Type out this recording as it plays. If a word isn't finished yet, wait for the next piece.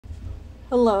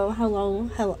Hello, hello,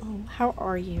 hello. How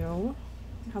are you?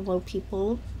 Hello,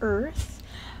 people of Earth.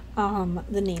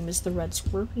 The name is the Red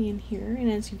Scorpion here,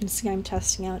 and as you can see, I'm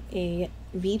testing out a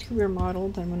VTuber model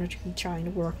that I'm going to be trying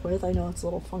to work with. I know it's a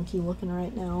little funky looking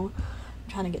right now. I'm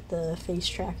trying to get the face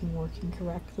tracking working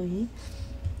correctly.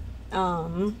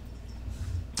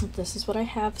 This is what I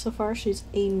have so far. She's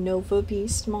a Nova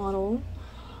Beast model.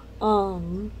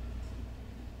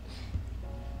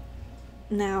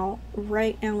 Now,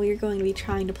 right now we are going to be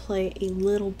trying to play a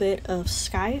little bit of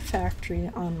Sky Factory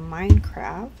on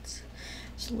Minecraft.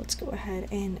 So let's go ahead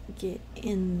and get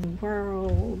in the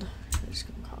world. I'm just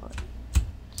going to call it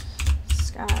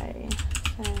Sky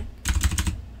Factory.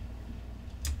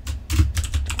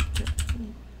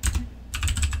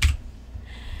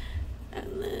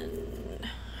 And then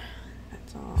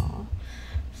that's all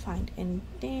fine and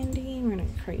dandy. We're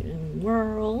going to create a new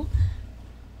world.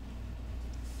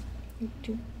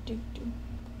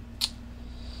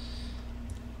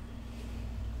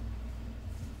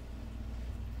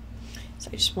 So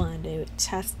I just wanted to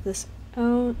test this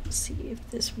out, see if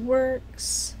this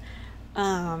works.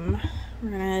 We're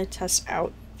gonna test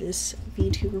out this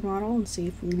VTuber model and see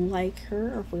if we like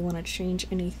her or if we want to change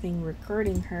anything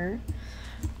regarding her.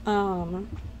 Now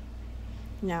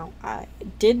I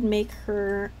did make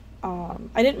her,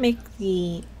 I didn't make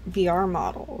the VR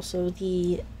model, so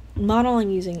the model I'm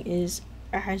using is,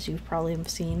 as you've probably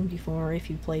seen before if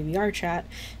you play VR chat,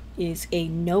 is a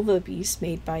Nova Beast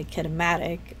made by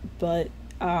Kinematic, but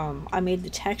I made the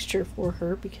texture for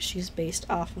her because she's based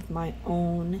off of my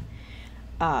own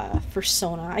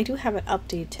persona. I do have an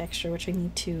updated texture which I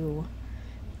need to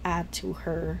add to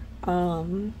her. I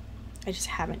just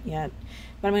haven't yet,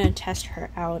 but I'm going to test her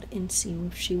out and see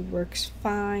if she works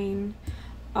fine.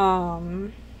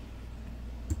 I'm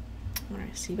going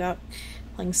to see about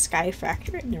playing Sky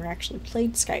Factory. I've never actually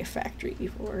played Sky Factory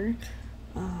before.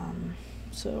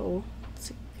 So let's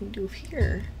see what we can do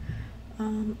here.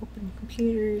 Open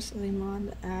computers, they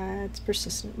mod adds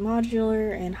persistent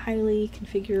modular and highly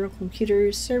configurable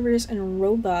computers, servers, and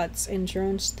robots and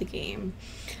drones to the game.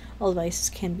 All devices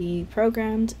can be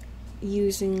programmed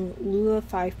using Lua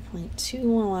 5.2,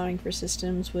 allowing for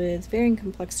systems with varying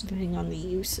complexity depending on the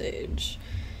usage.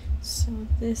 So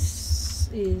this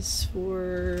is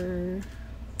for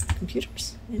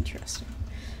computers. Interesting.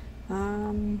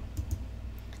 Let's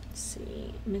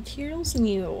see. Materials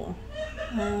new.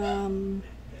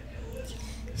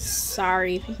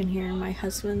 Sorry if you can hear my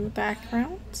husband in the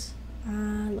background.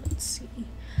 Let's see.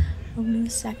 Opening the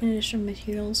second edition of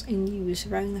materials in use,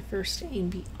 surviving the first day and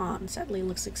beyond. Sadly, it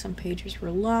looks like some pages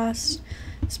were lost.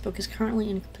 This book is currently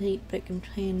incomplete, but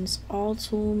contains all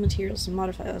tool materials and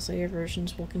modifiers. Later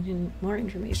versions will contain more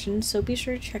information, so be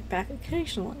sure to check back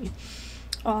occasionally.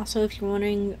 Also, if you're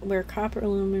wondering where copper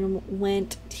aluminum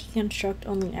went, T-Construct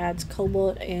only adds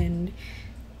cobalt and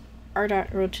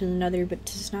R.Ro to the nether, but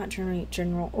does not generate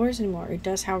general ores anymore. It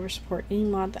does, however, support any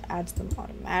mod that adds them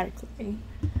automatically.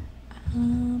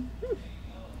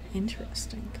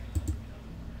 Interesting.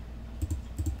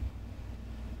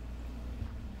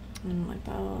 And what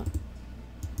about...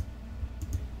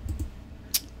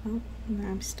 Oh, now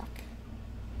I'm stuck.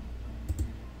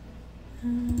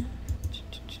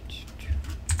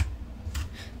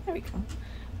 There we go.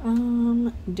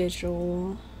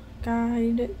 Digital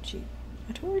guide, a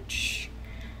torch,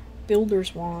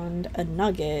 builder's wand, a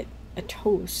nugget, a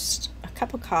toast, a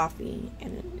cup of coffee,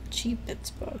 and an achievements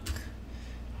book.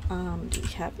 Do we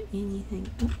have anything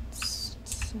else?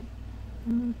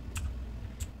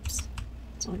 Oops.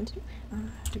 That's all I'm gonna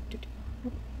do.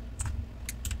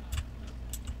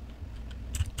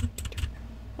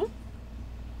 Oh.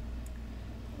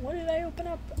 What did I open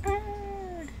up?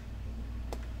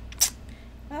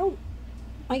 Oh,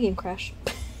 my game crashed.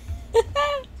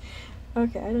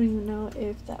 Okay, I don't even know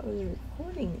if that was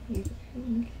recording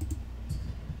anything.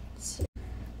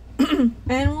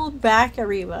 And we're back,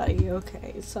 everybody.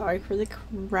 Okay, sorry for the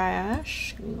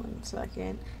crash. Give me 1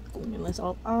 second. Cleaning this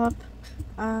all up.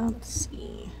 Let's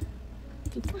see.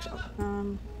 This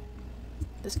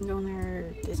can go in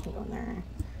there. This can go in there.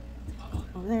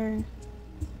 Over there.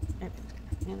 Everything's good.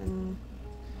 And then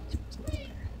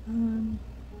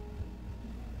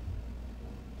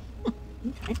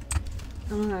okay.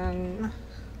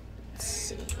 Let's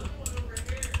see.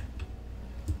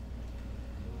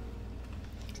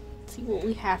 Let's see what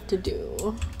we have to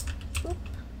do. Whoop.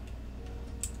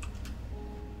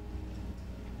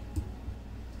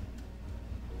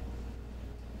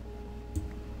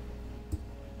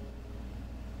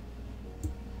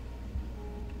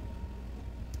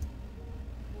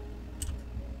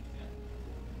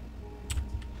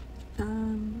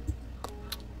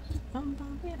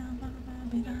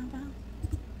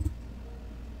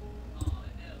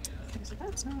 so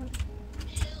that's not.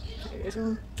 Okay,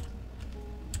 so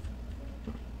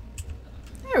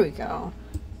there we go.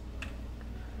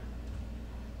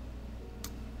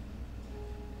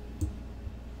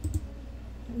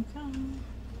 There we go.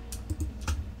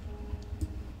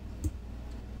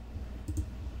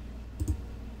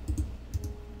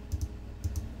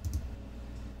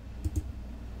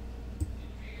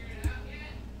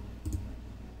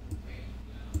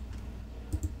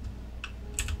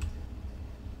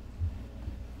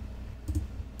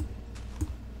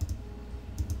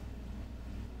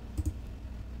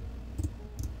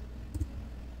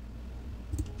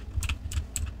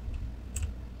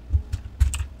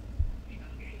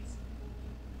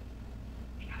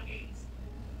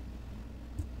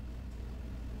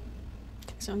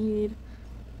 So I need.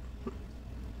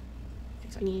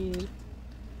 So I need.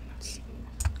 Let's see.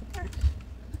 Okay.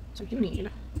 So I do need.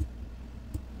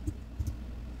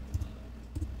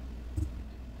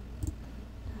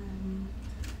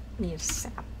 Need a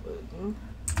sapling.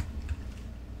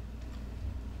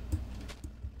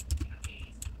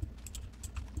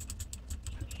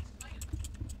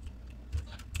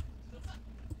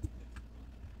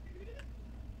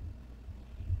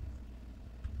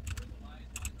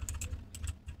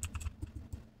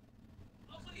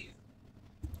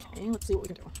 Okay, let's see what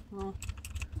we can do. Well,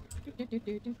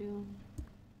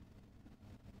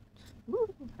 Woo,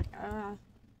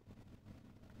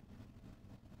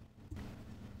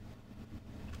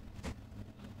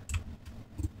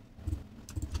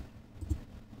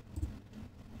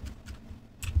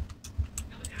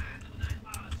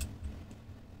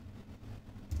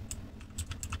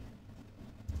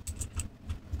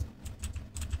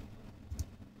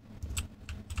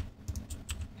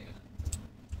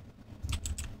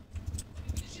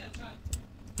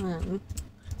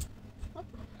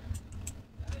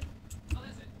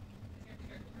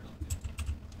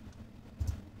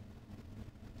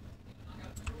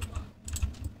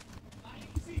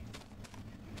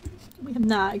 we have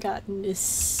not gotten a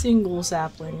single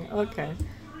sapling. Okay.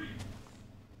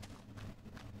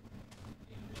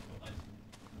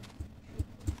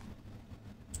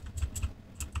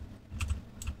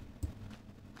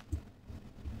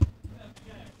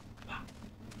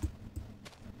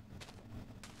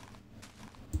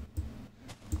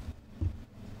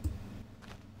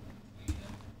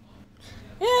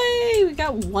 Yay! We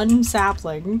got one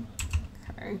sapling.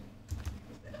 Okay.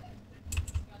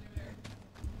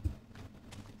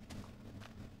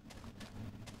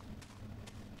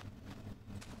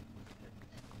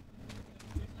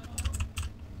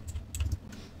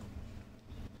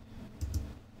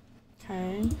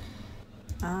 Okay.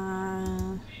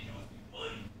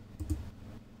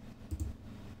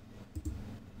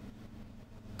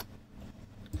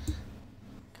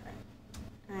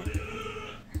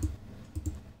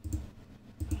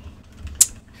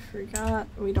 Forgot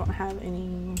we don't have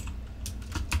any.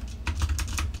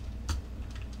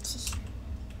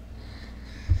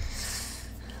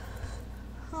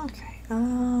 Okay.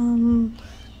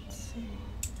 Let's see.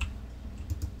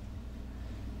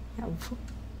 Yeah,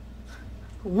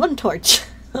 one torch.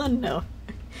 Oh no.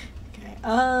 Okay.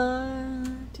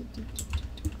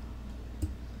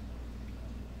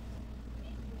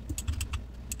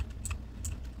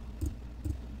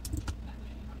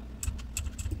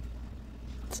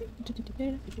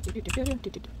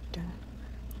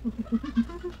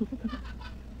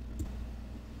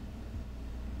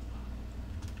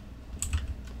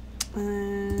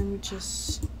 And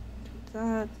just do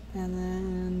that, and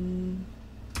then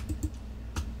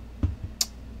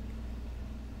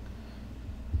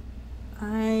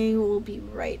I will be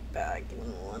right back in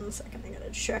 1 second. I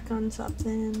gotta check on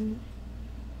something.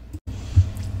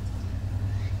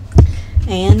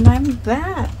 And I'm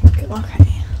back. Okay,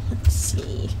 let's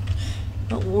see.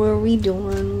 What were we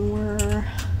doing? We're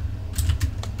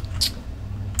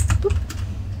boop.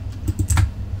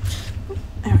 Boop.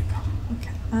 There we go.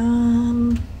 Okay.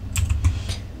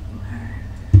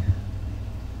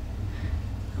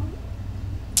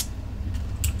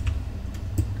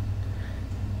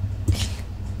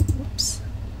 Whoops.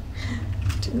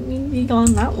 Didn't mean to be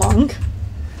gone that long.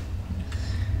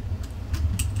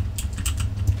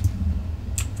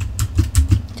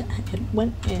 It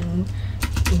went in.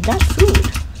 Got food.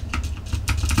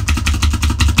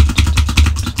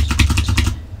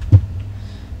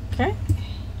 Okay.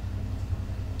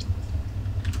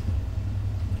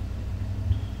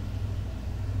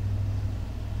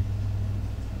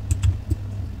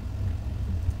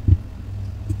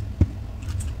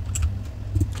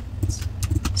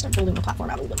 Start building the platform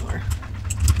out a little bit more.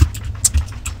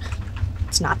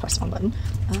 It's not press the wrong button.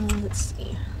 Let's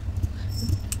see.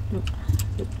 Nope.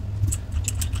 Nope.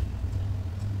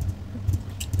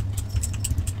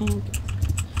 And nope.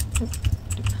 Nope.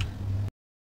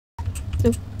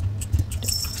 Nope.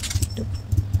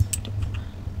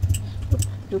 Nope.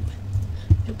 Nope.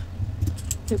 Nope.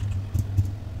 Nope.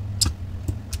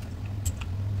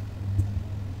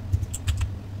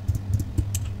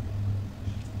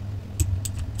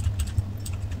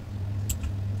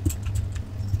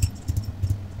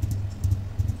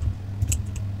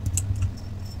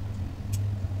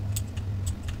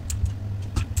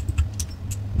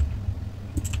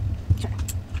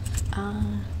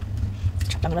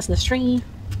 Chop down the rest of this tree.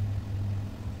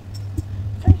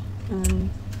 Okay,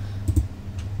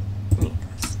 make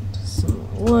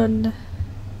some wood.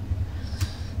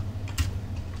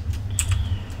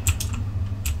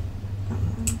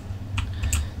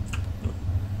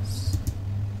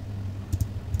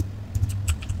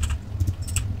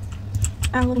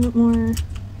 Add a little bit more.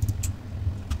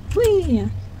 Whee!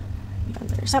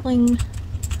 Another sapling.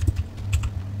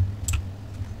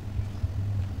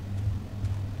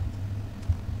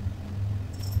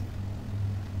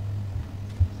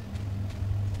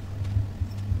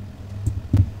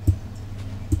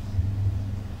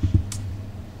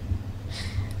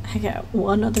 I got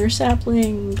one other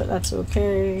sapling, but that's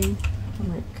okay. I'm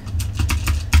like,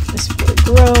 this will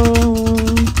grow.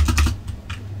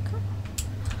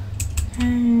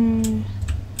 Okay.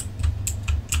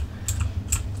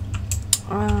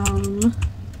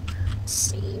 Let's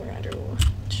see, we're gonna do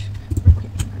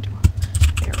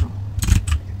barrel.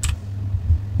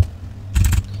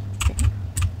 Okay.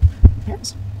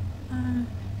 Barrels.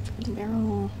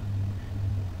 Barrel.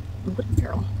 Wooden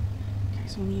barrel. Okay,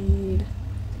 so we need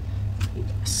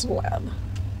a slab.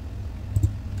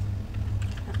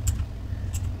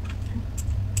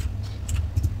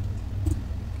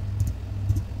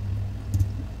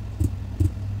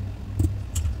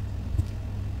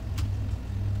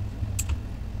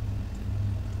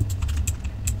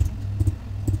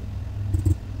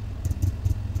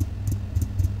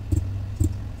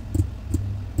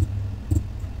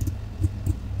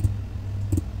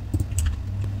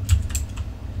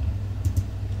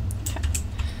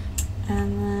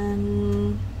 And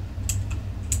then,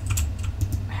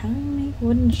 how do you make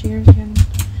wooden shears again?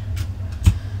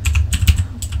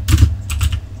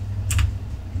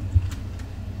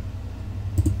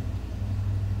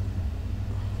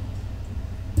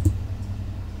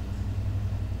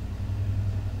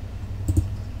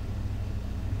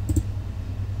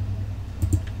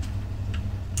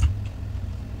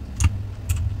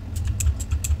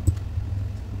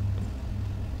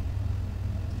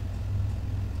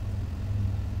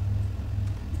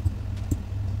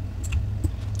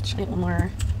 Should I get one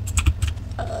more?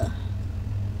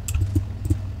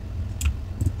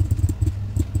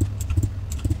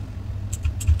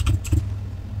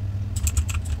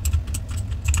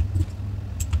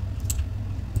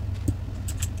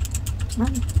 Come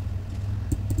on.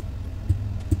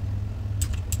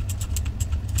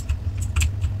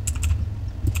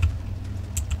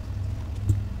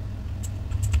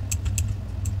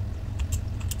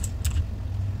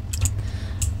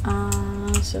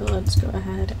 So let's go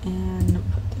ahead and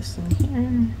put this in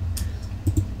here.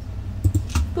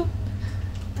 Boop.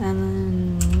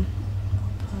 And then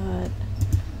put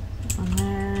on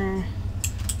there.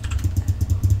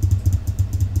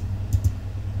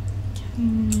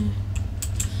 Okay.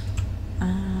 I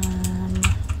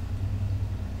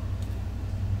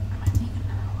might make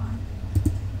another one.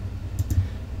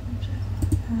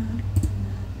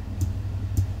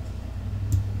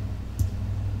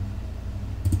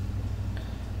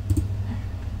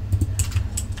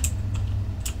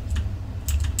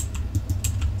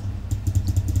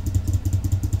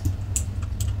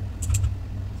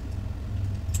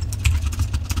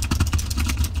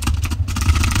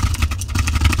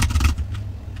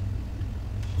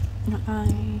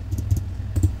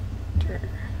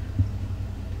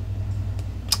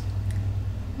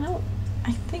 Well,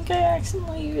 I think I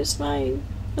accidentally used my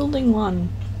building one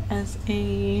as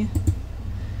a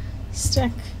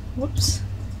stick. Whoops.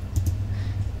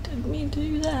 Didn't mean to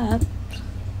do that.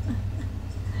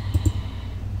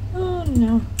 Oh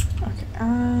no. Okay,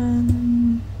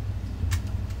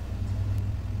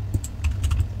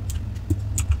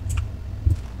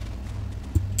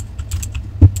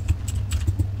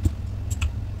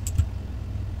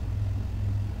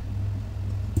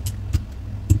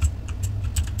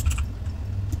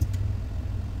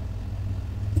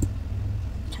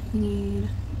 need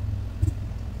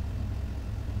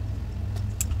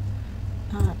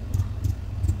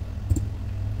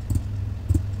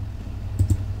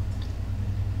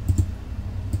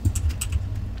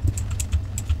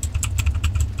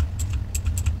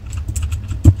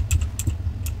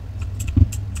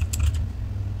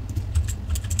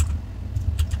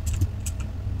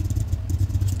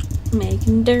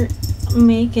Making dirt,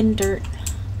 making dirt.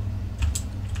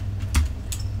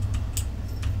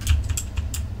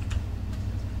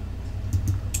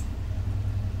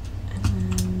 And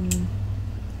then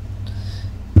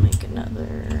make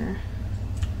another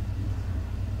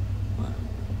one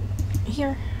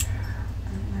here.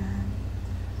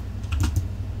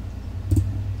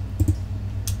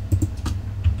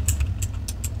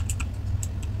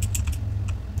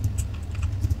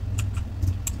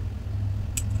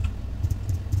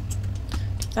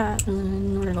 That, and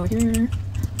then we're gonna go here,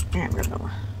 and we're gonna go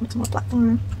make some more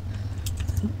platform.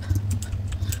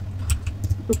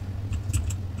 Oop.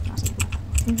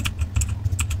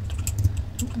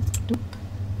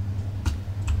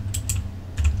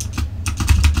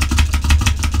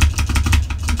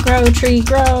 Grow tree,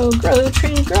 grow, grow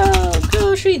tree,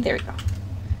 grow tree. There we go.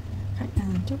 Okay,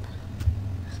 and doop,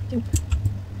 doop.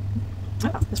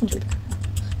 Oh, this one's really big.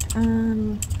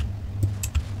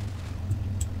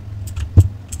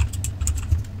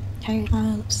 Okay,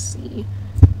 let's see.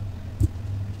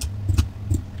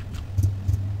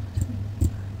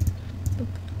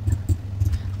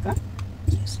 Okay.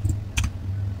 Yes.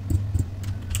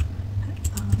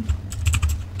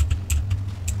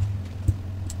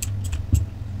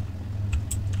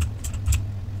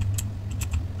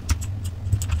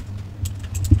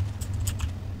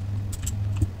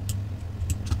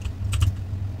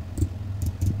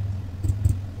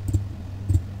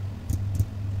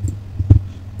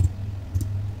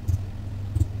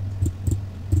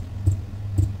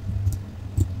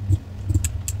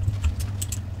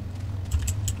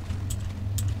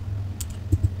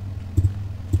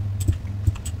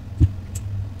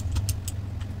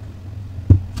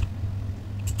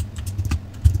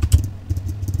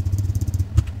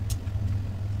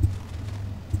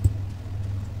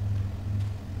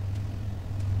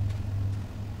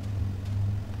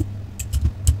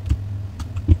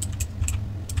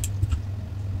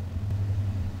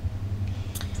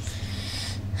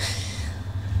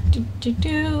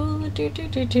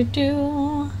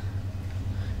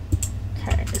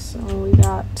 Okay, so we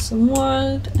got some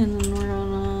wood, and then we're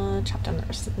gonna chop down the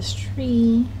rest of this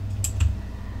tree.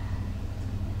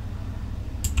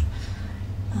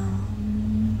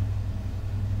 And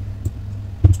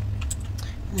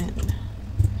then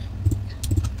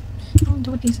I'll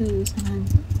do what pieces, and then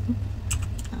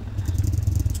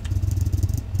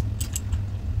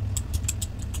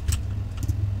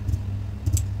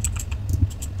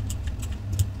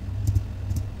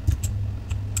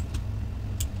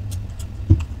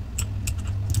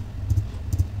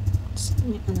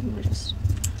and then we're just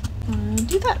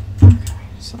do that. Okay,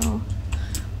 so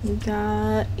we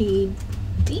got a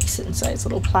decent sized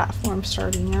little platform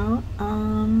starting out.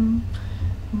 I'm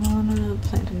gonna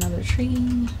plant another tree.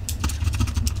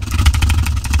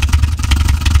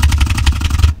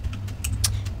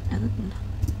 And then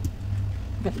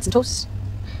we're gonna eat some toast.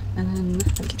 And then we're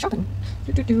gonna keep chopping.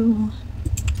 Let's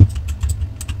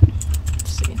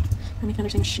see. Let me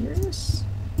understand shears.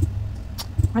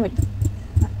 Why would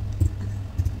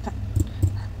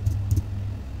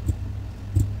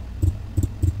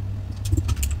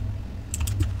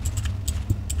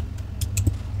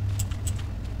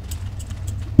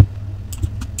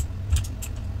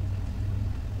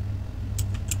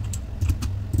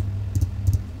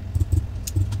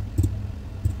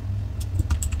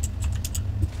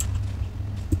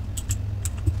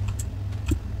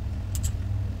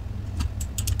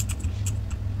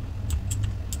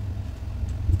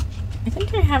I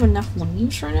think I have enough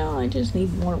leaves for now. I just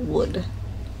need more wood.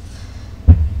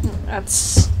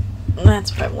 That's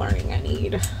what I'm learning. I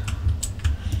need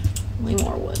way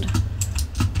more wood.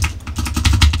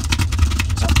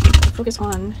 So I'm gonna focus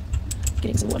on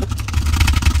getting some wood.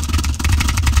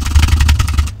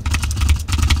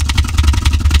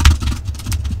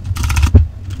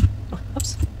 Oh,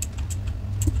 oops.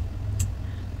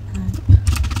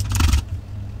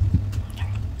 Okay.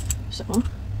 So.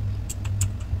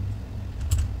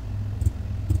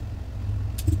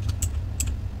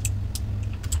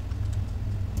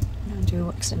 To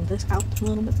extend this out a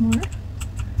little bit more,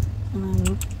 and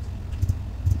then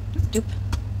doop,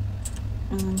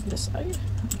 and then this side,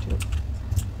 doop, doop,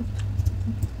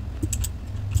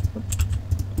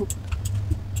 doop,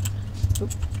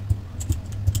 doop.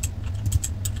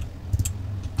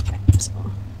 Okay, so,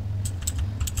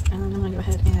 and then I'm gonna go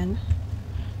ahead and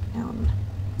down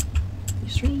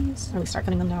these trees, or we start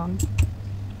cutting them down.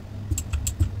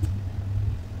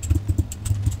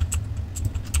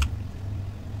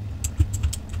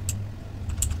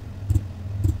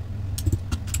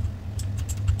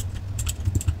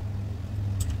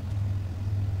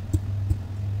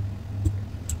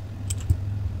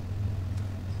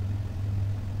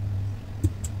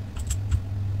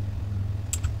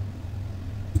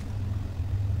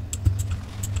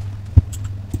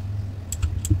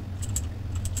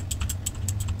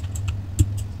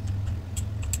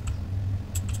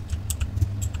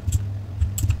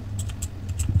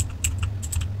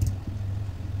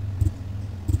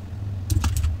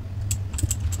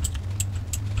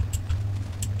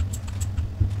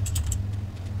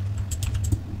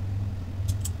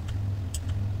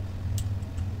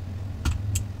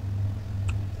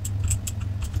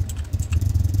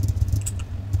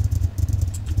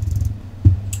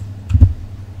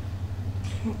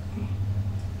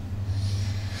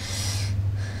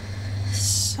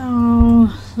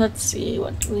 let's see,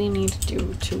 what do we need to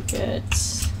do to get...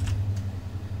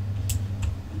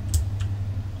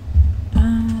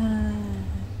 I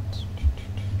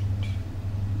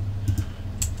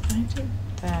did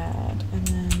that, and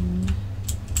then...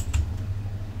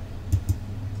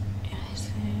 Is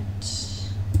it...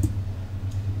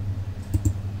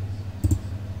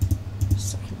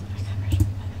 Second, I got rid of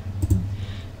that.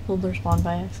 Builder spawned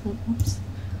by accident, whoops.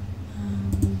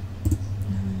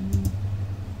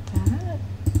 That...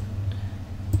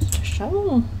 Is it a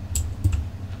shovel?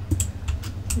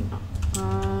 No.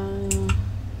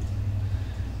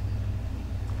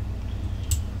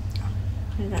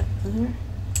 I got other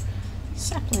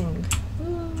sapling.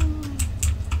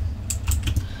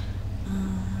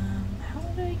 How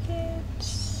did I get?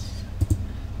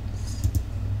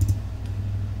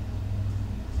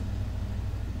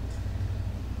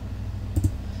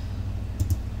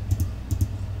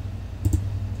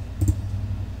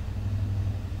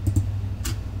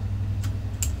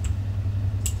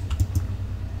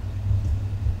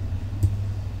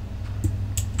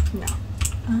 No.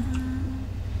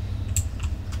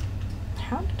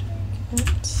 How did I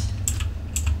get?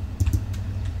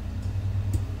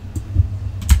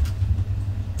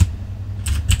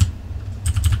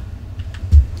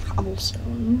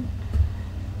 Cobblestone.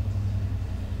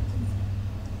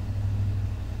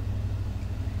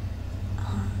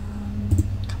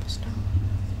 Cobblestone.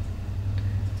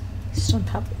 Stone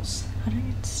pebbles. How did I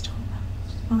get stone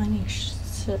pebbles? Oh, I need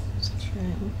such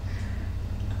right.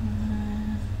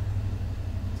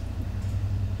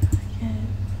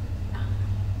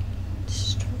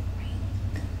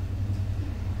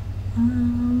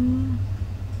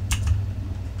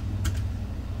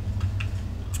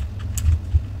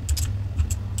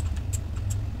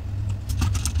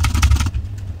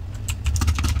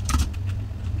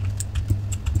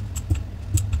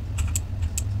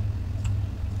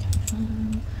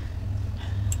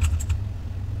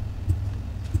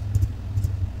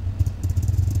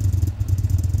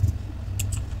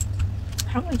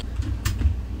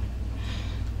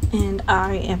 And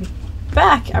I am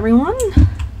back, everyone.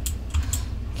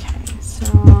 Okay, so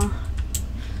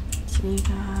we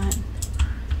got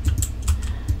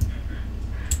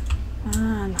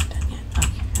not done yet.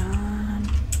 Okay, oh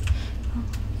my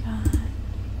god.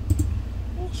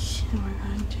 And we're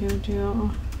going to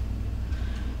do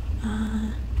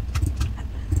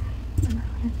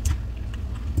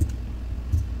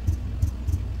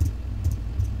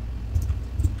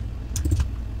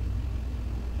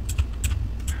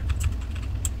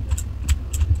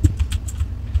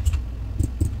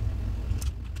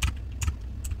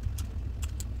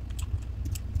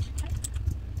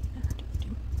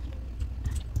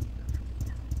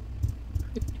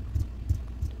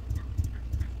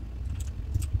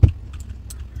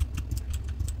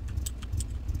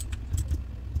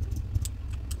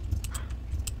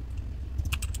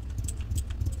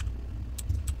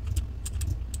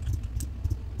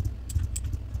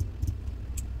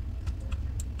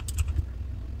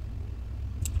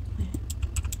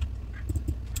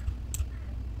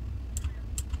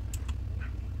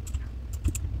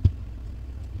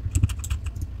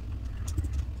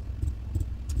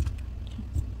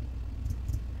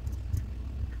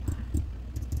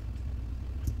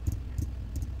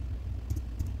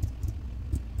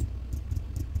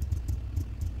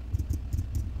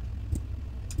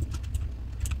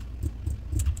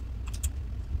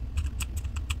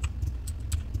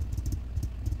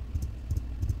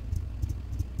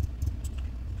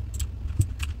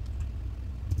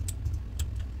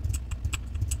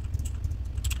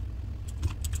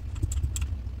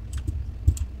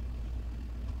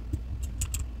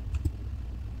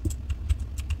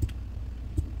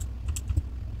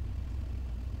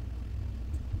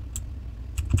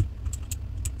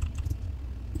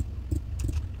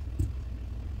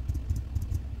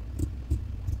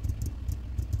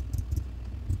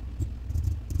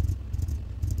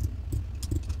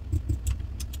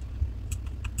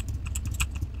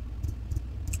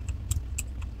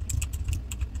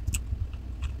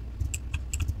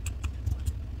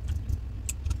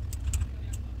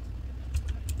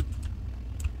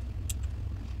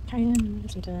carry on. I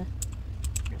just need to roll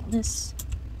this.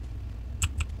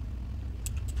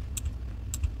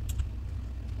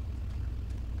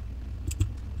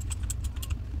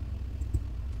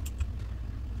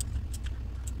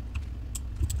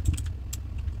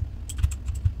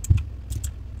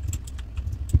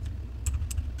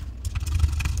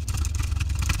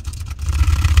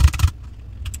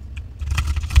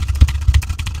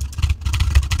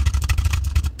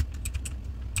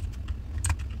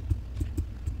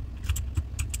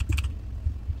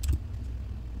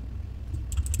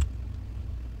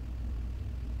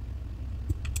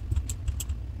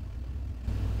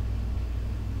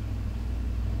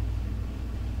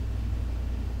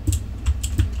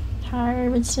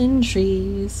 harvesting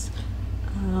trees.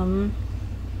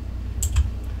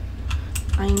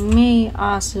 I may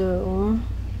also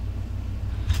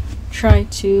try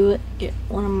to get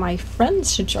one of my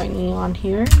friends to join me on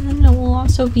here, and it will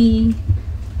also be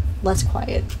less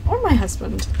quiet. Or my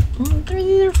husband. They're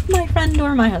either my friend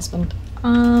or my husband.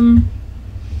 I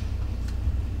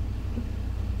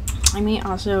may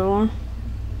also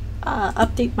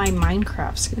update my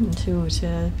Minecraft skin too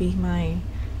to be my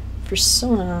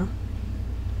persona.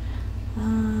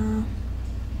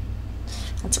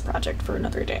 That's a project for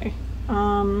another day.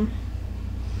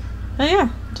 But yeah,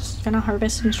 just gonna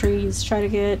harvest some trees, try to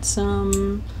get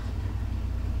some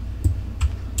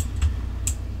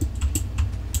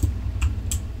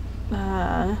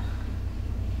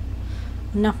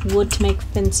enough wood to make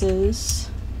fences.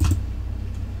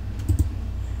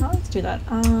 Oh, let's do that.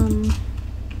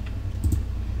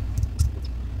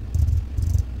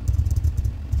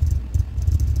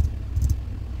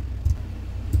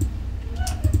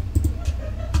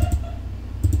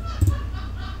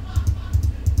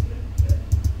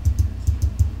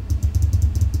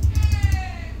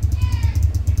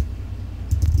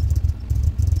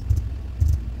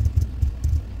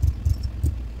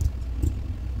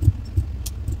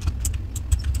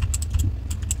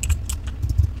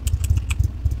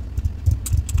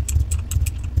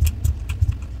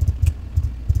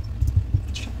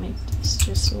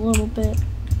 Just a little bit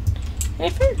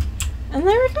safer, and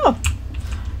there we go.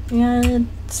 And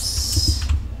it's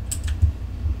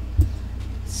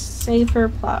safer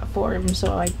platform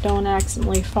so I don't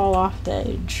accidentally fall off the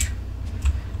edge.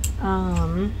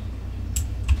 I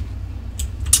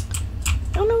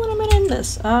don't know when I'm gonna end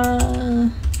this.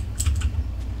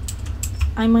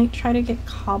 I might try to get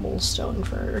cobblestone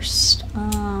first.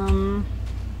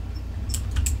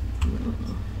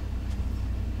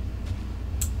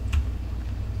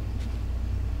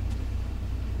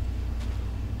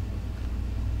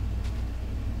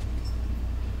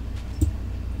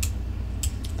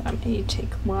 That may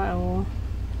take a while.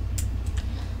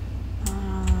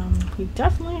 We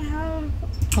definitely have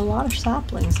a lot of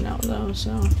saplings now though,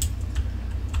 so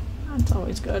that's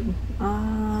always good.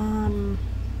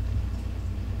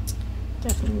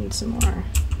 Definitely need some more of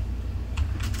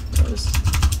those.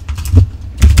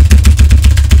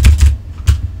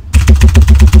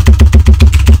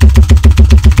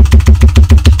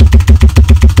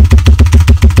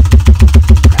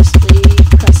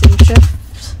 Pressing shift.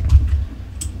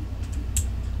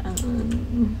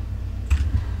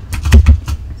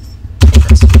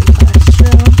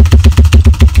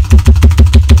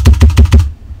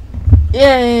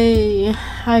 Yay!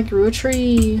 I grew a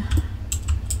tree.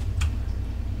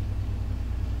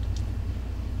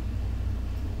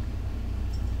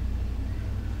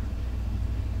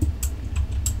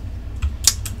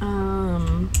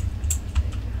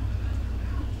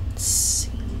 Let's see.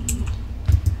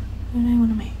 What do I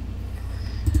want to make?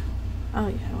 Oh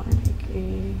yeah, I want to make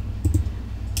a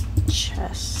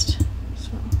chest.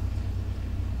 So.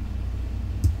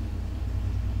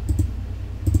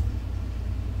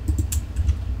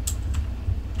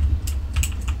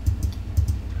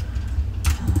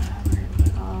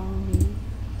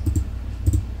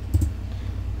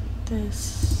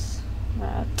 This,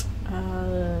 that,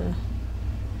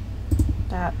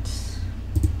 that.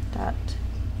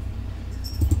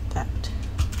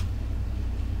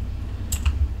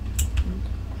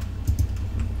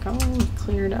 Go,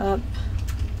 cleared up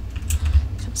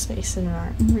some space in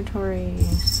our inventory.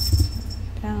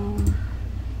 Down.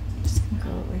 Just gonna go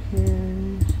over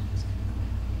here.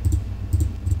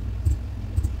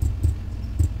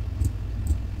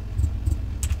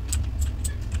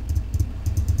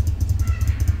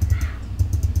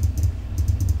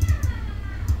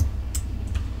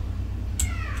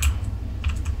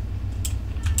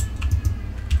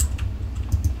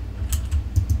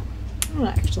 I'm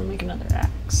gonna actually make another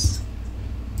axe.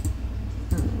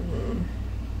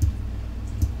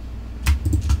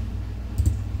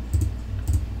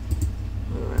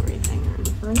 Move everything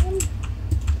over again.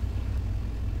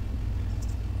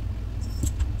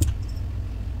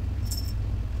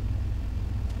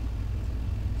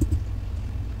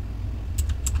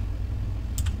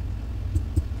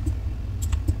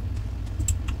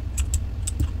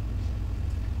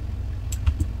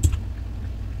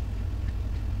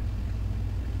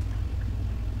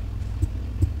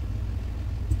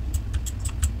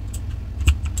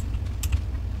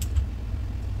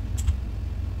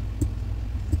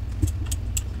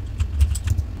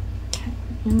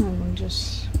 And then we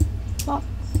just plop,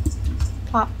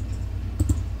 plop,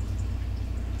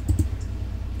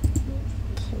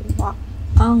 plop.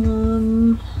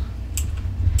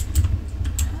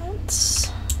 Let's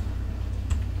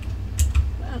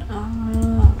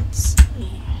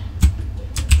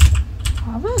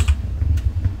lava?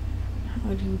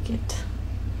 How do you get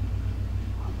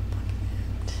lava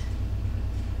bucket?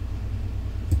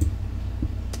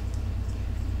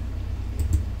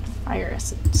 Fire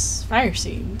essence. Fire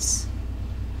seeds.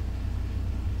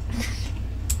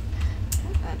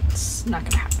 That's not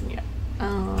gonna happen yet.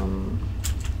 I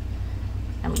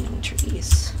mean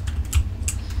trees.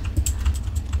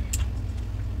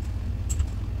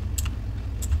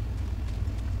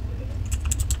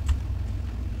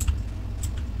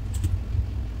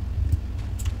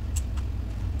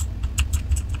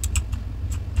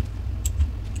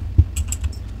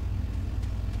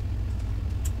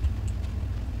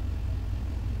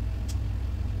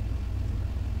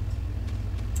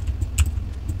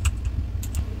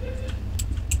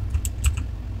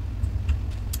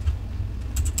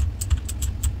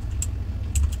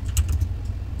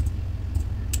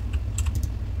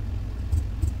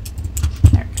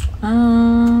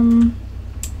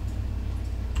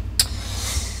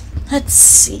 Let's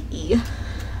see.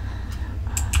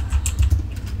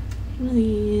 One of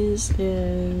these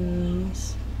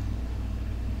is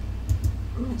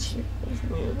materials.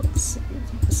 Let's see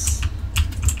this.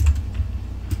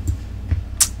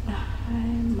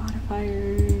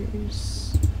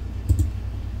 Modifiers.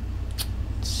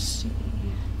 Let's see.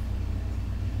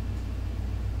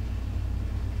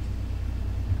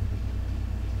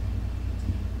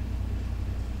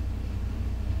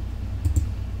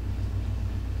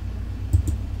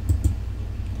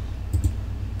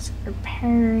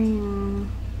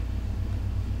 Repairing,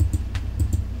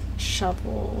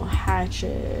 shovel,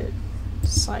 hatchet,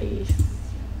 scythe,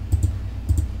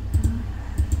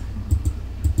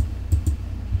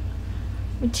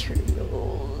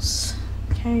 materials.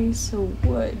 Okay, so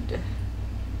wood,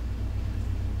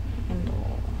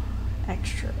 handle,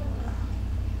 extra.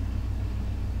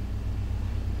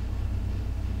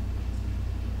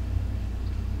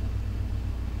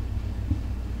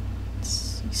 Let's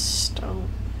see, stone.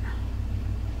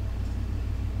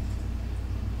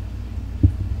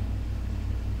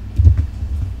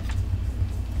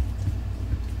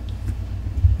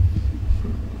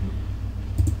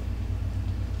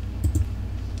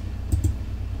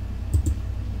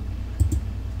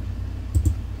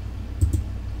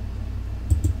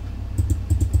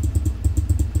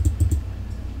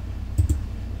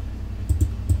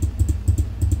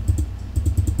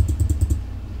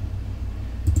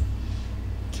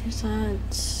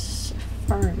 That's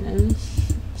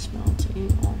furnace,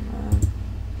 smelting on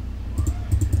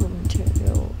the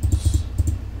materials.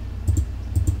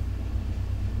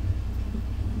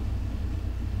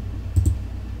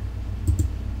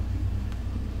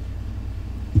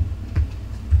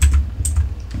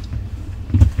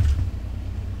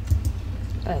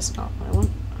 That's not what I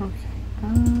want. Okay.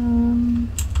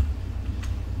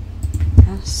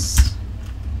 Yes.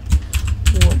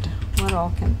 Wood. What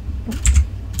all can?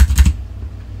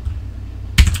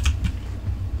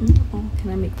 What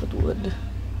can I make with wood?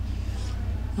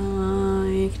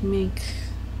 I can make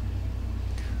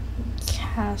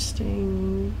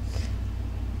casting,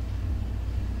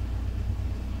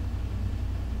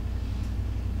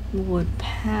 wood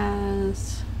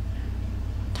path,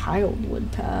 tiled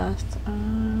wood path,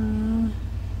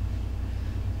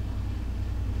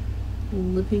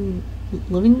 living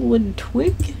wood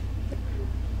twig.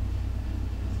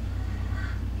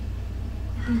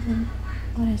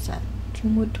 What is that?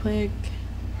 Wood twig,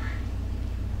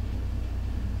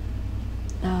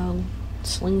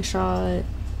 slingshot,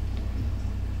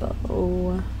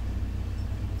 bow,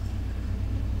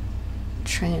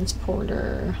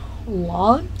 transporter,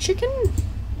 log chicken,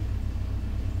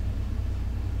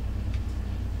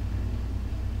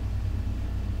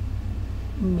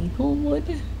 maple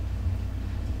wood,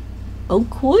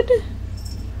 oak wood,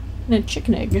 and a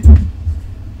chicken egg.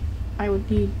 I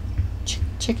would need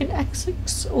chicken eggs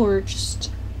or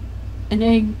just an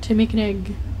egg to make an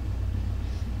egg.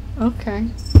 Okay.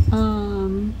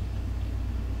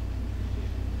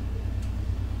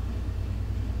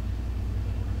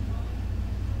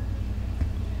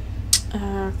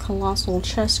 Colossal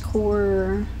chest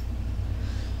core,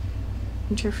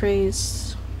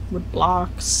 interface, wood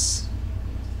blocks,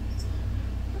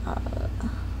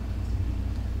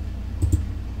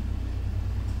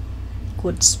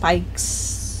 wood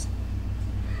spikes,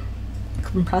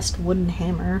 compressed wooden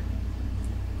hammer,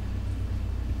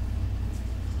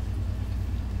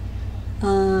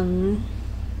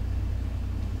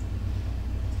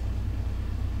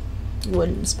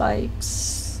 wooden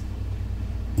spikes,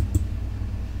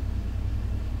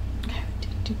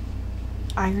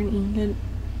 iron ingot,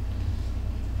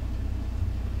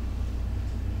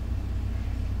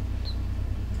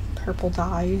 purple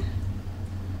dye,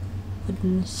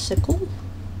 wooden sickle.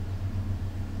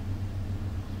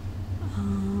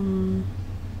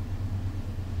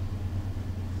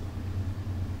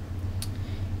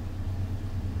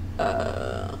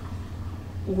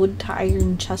 Wood to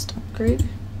iron chest upgrade.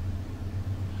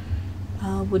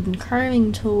 Wooden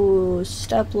carving tool,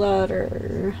 step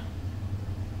ladder.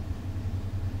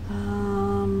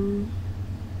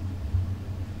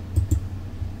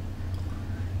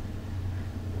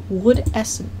 Wood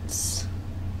essence.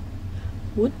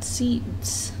 Wood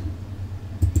seeds.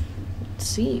 Wood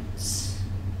seeds.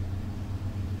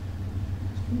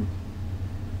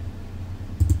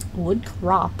 Wood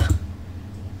crop.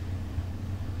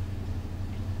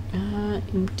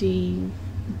 Empty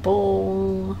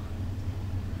bowl.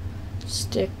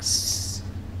 Sticks.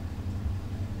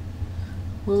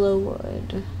 Willow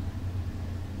wood.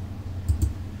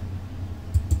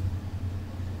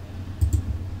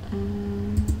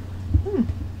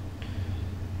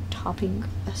 Topping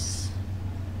grass.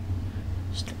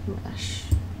 String mesh.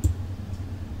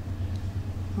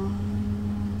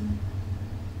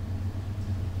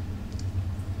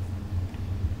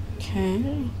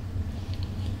 Okay.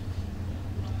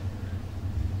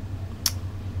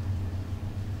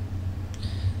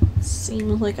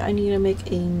 Seems like I need to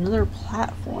make another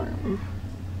platform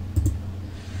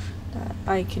that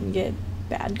I can get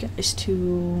bad guys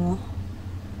to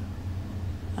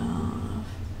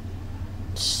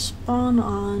spawn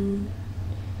on,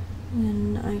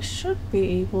 and I should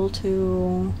be able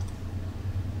to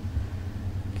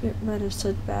get rid of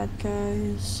said bad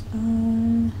guys.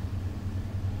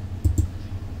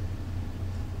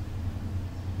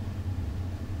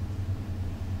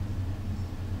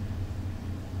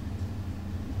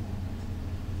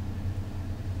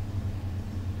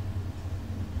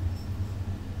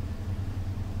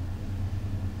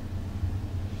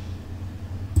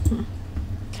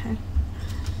 Okay.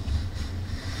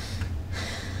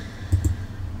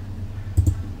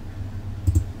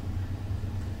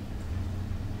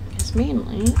 Because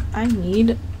mainly I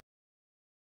need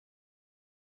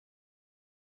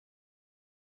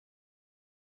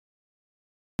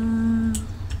I'm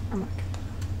not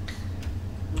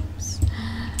good. Oops.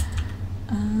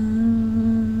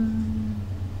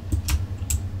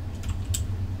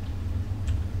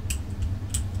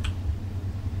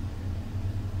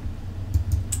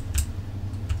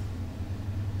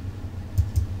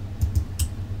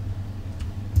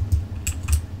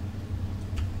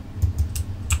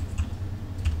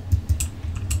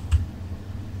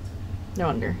 No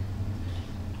wonder.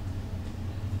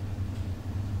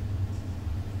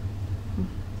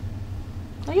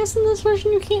 I guess in this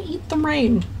version you can't eat the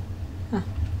rain. Huh.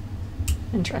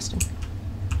 Interesting.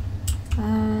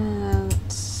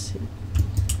 Let's see.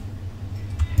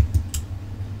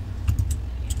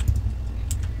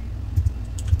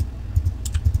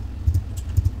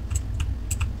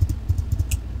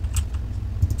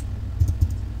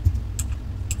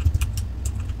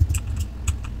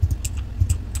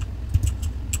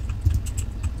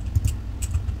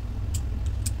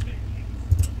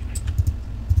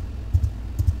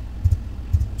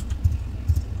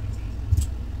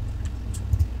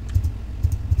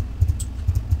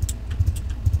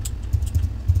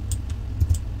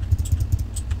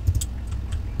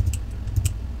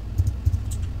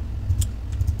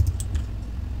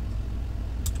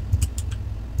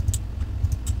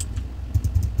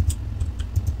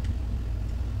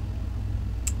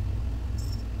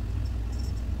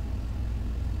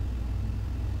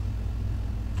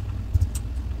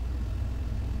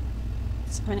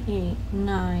 Seven, 8,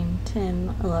 9,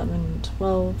 10, 11,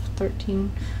 12,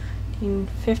 13, 14,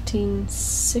 15,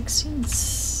 16,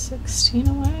 16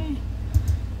 away?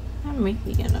 That might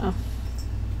be enough.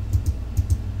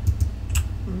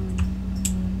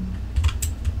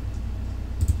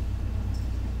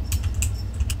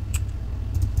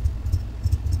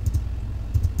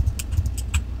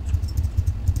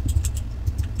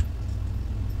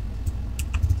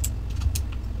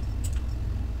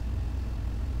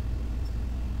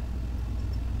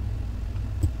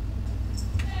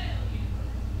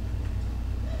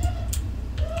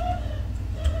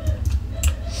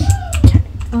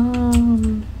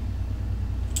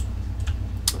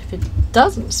 If it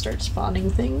doesn't start spawning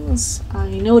things, I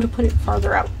know to put it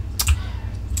farther out.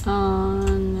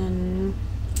 And then,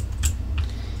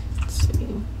 let's see.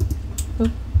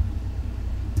 Oop.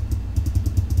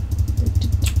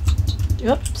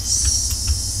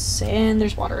 Oops. And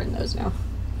there's water in those now.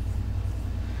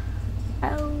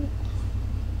 Ow.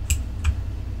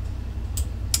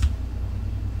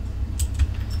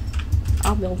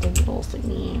 I'll build a little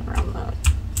thingy around that.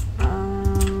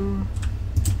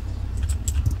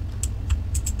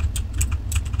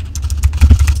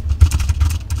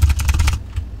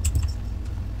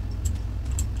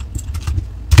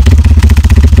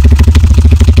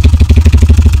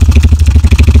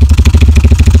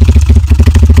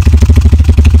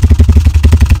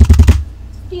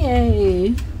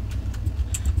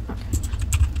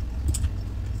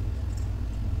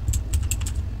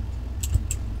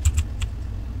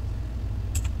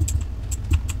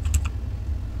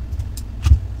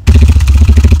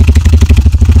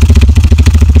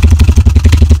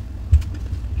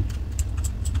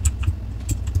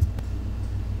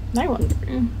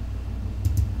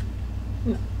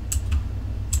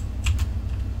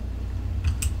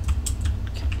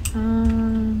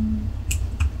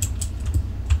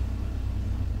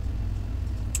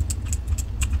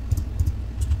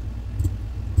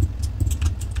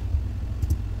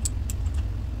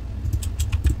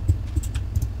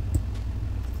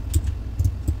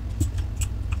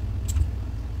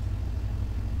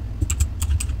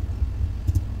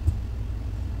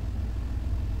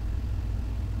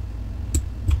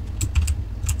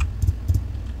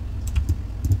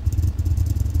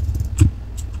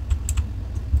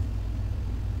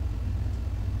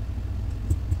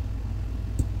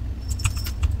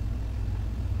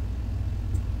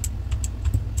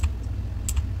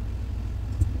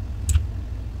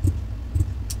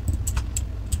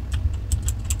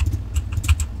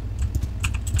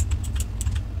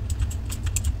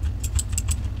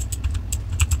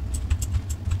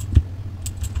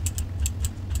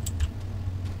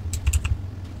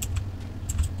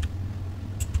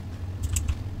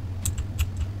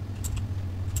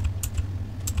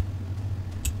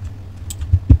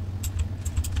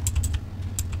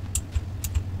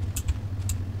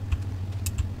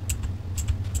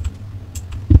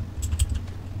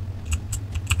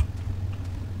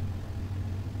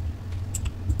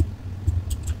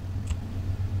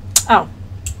 Oh,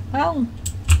 well.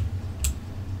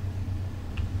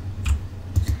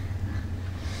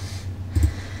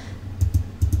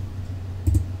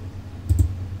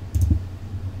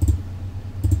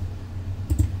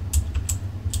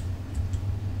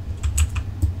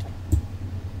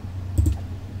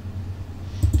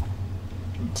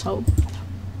 So,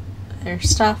 there's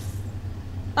stuff.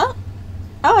 Oh!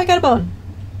 Oh, I got a bone.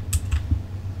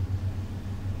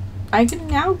 I can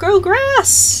now grow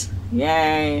grass!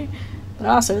 Yay! But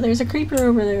also, there's a creeper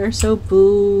over there, so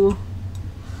boo.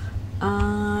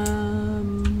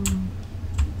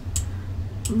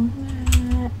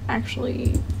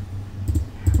 Actually,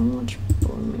 how much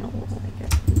bone meal will I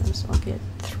get from this? I'll get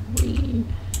 3.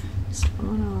 So I'm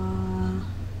gonna...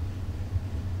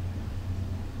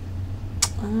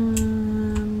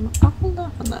 I'll hold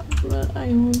off on that, but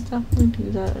I will definitely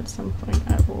do that at some point.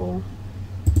 I will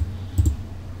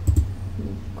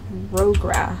grow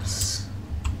grass.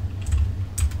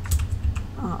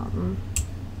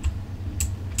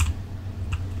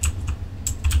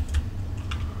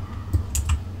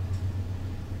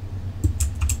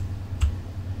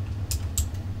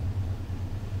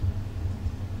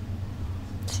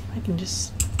 See if I can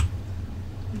just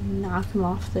knock him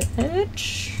off the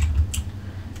edge.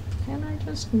 Can I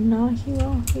just knock you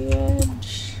off the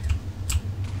edge?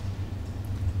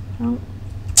 No.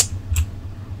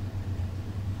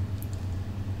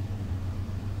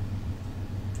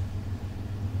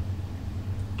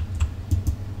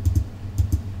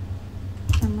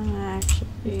 I'm gonna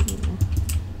actually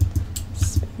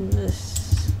spin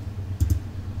this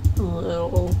a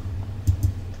little.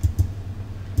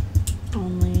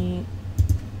 Only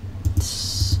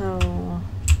so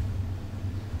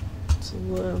it's a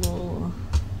little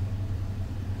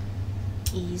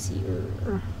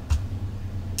easier.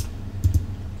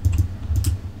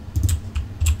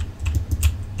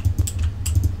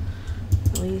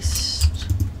 At least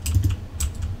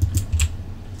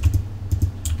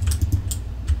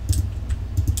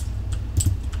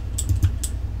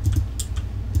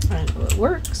I know it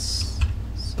works,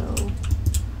 so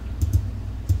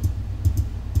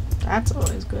that's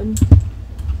always good.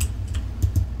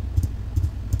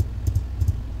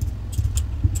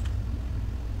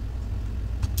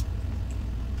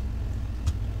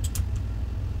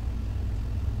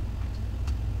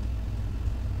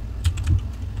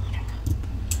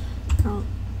 Oh,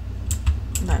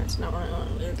 that is not what I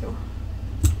wanted to go.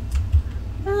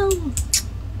 Well,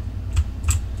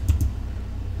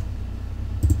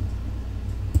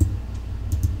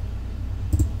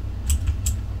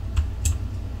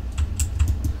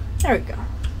 there we go.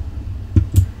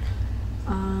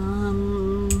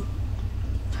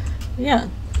 Yeah,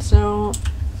 so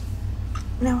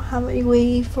now have a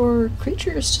way for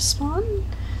creatures to spawn.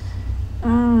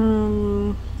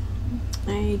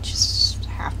 I just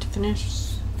have to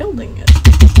finish building it.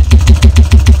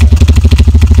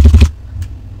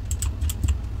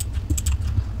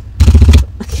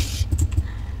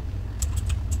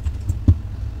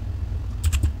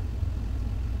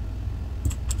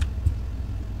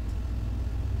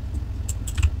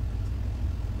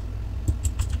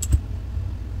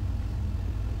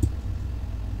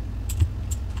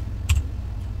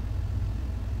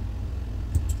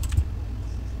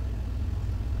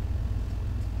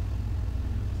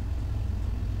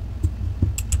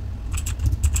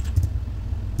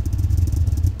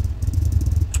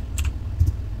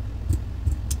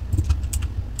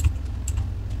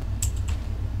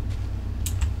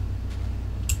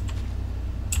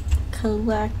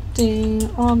 Collecting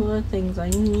all the things I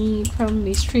need from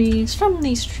these trees,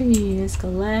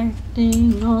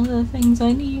 collecting all the things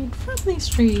I need from these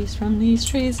trees,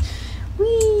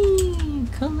 Whee!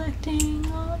 Collecting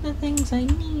all the things I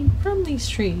need from these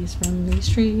trees,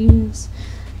 Whee!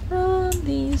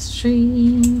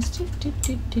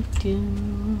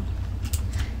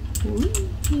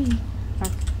 Da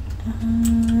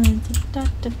da da da da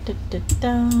da da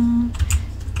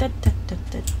da da da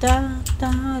da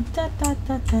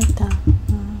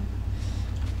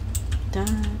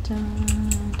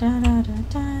da da da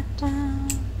da da.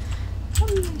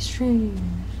 From these trees,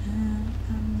 I'm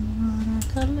gonna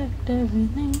collect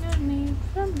everything I need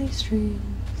from these trees.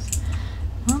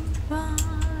 Da da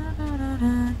da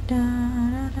da da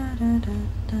da da da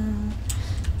da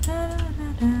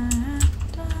da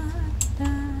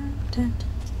da da.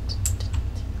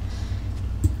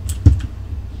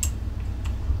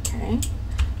 Okay,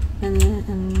 and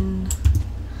then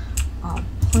I'll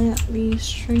plant these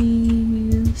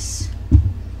trees.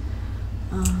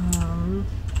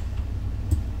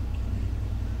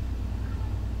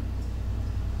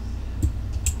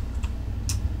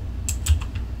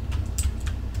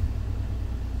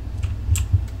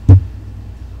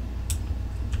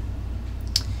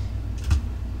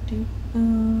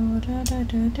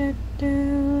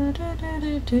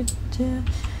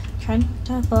 Trying not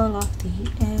to fall off the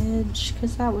edge,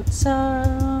 cause that would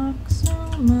suck so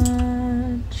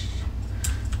much.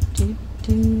 Boop,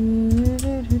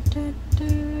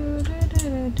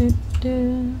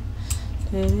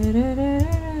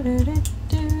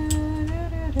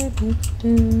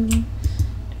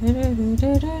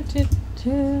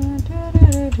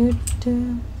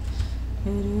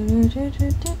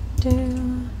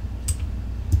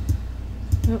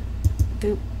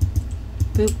 boop,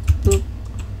 boop, boop.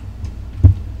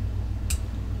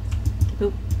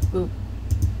 Boop, boop,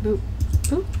 boop, boop,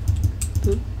 boop,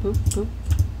 boop, boop,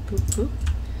 boop, boop,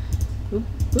 boop,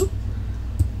 boop.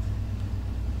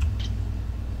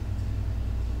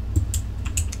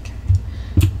 Okay.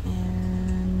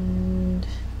 And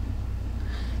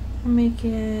I'll make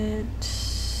it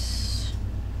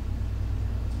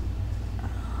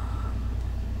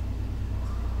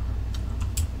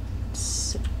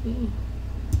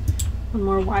one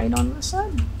more white on this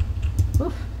side.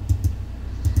 Oof.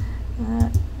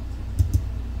 That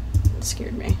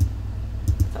scared me.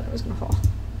 I thought it was gonna fall.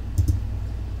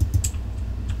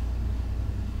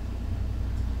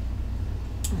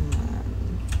 And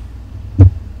then,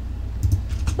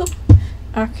 oop.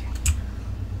 Okay.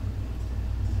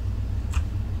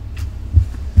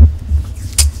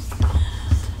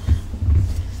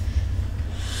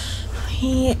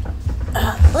 We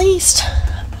at least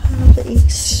have a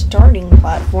starting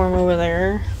platform over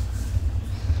there.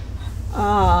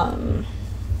 I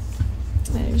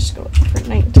just go for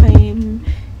nighttime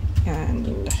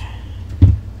and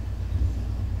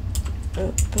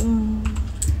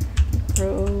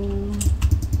grow.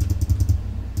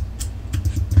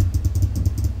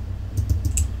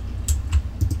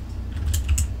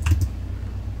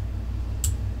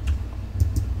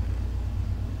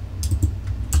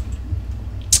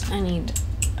 I need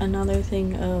another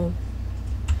thing of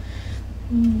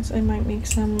I might make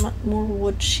some more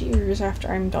wood shears after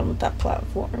I'm done with that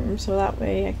platform, so that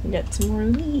way I can get some more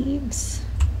leaves.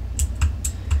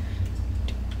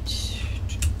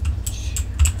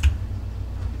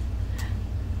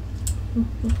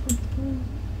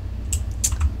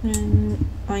 And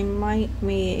I might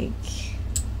make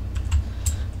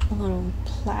a little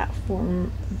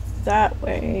platform that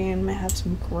way and might have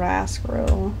some grass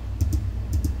grow.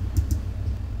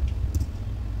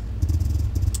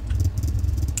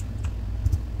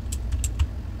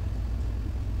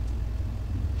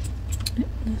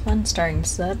 The sun's starting to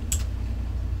set.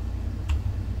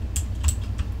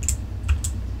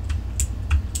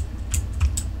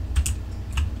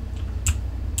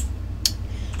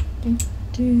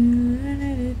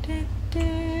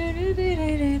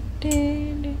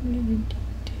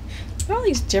 All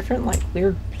these different like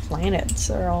weird planets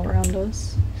that are all around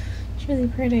us. It's really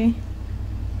pretty.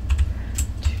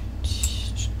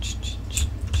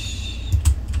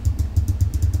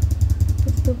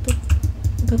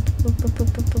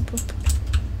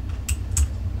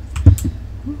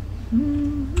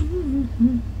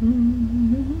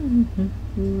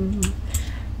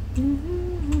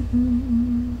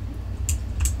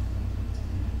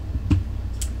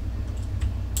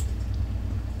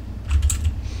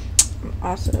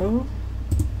 Also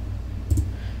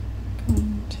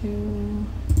going to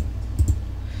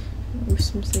move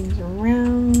some things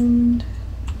around.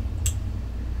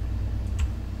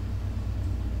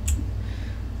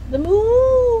 The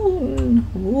moon!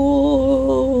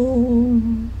 Whoa!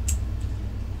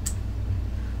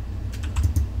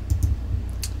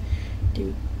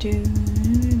 Do do.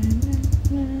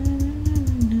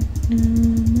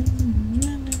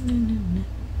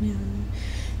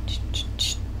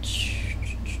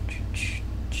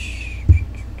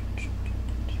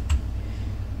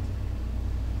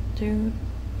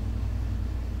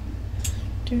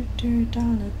 Do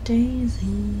dollar daisy.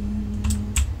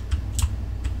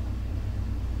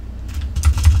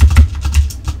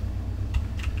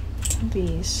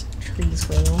 These trees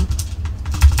grow.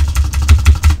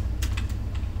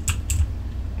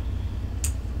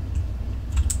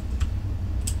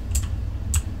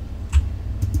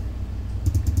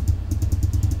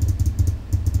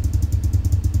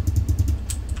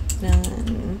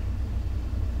 Then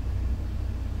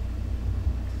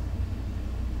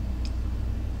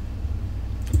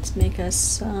let's make us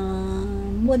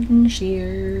some wooden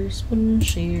shears. Wooden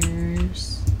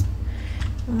shears.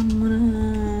 I'm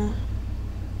gonna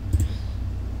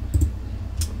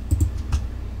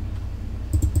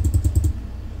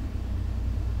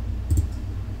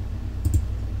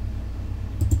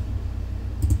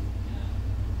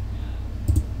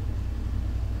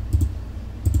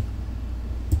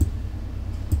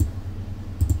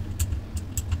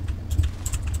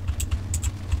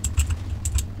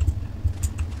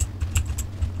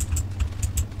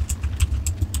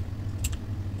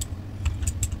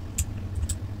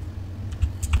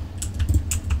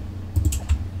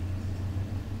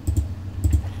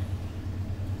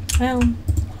Well,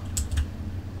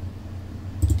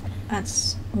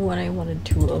 that's what I wanted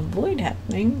to avoid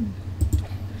happening.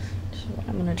 So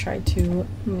I'm gonna try to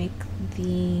make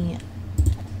the...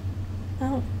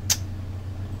 Oh.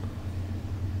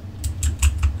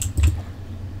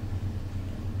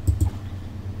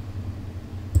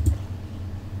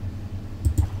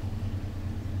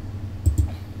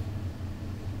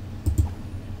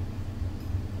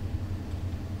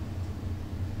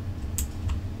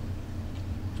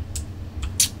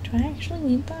 Do I actually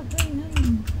need that right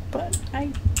now? But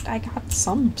I got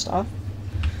some stuff.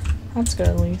 That's good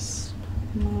at least.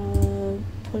 I'm gonna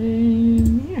put it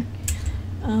in here.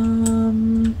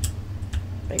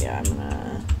 But yeah, I'm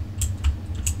gonna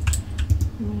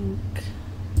make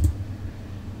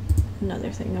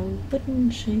another thing of wooden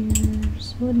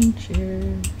chairs, wooden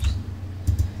chairs,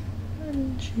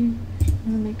 wooden chairs. I'm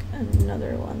gonna make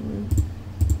another one.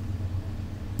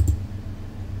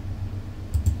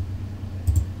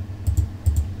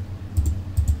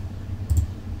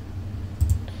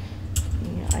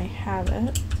 Yeah, I have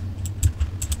it.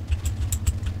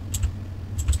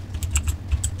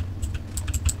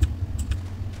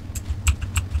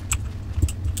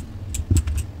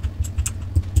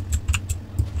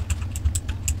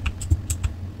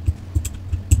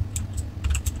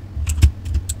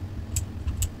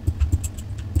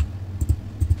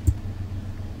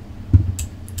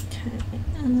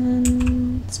 And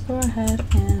then let's go ahead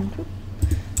and boop,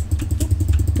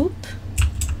 boop, boop.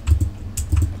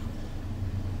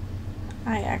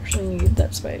 I actually need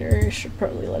that spider. I should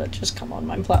probably let it just come on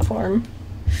my platform.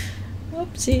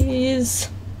 Whoopsies.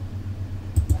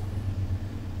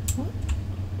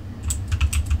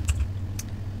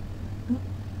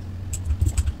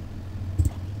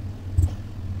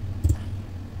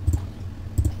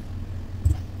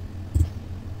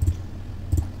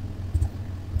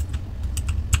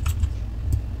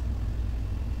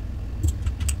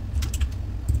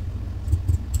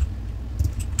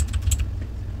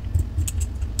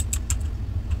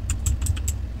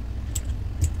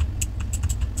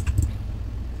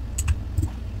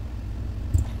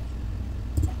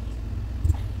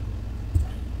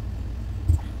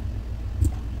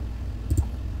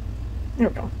 There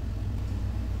we go.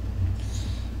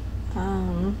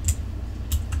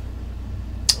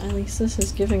 At least this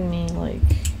is giving me, like,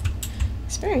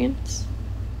 experience.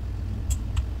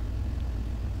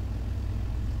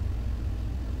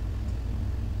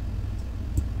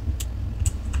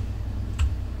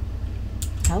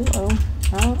 Hello.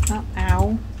 Oh,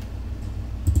 ow.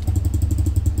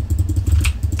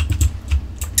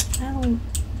 Ow.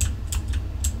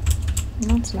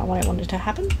 That's not what I wanted to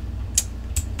happen.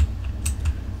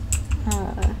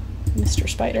 Mr.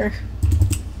 Spider.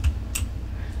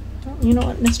 Oh, you know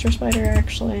what, Mr. Spider,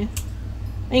 actually.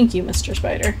 Thank you, Mr.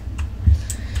 Spider.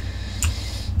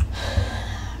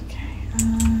 Okay,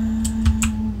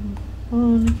 I'm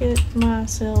gonna get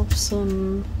myself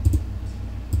some...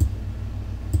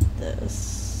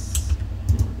 this.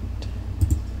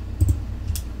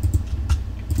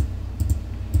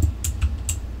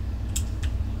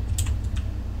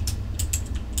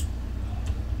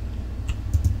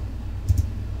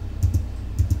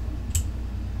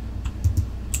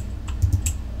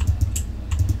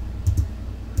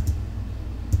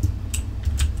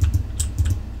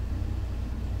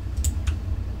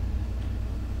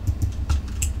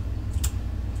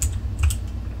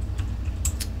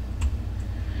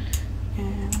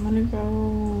 I'm gonna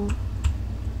go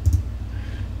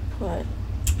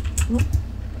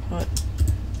put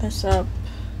this up,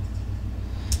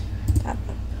 that up,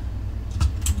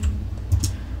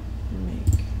 and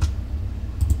make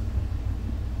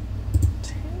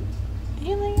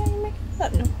anything I can make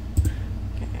that? No.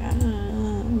 Okay,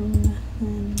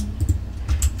 and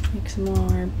make some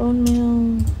more bone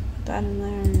meal, put that in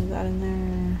there, that in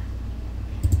there,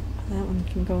 that one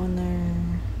can go in there.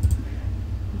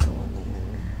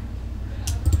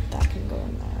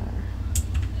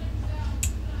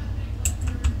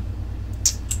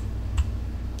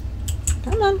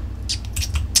 Come on.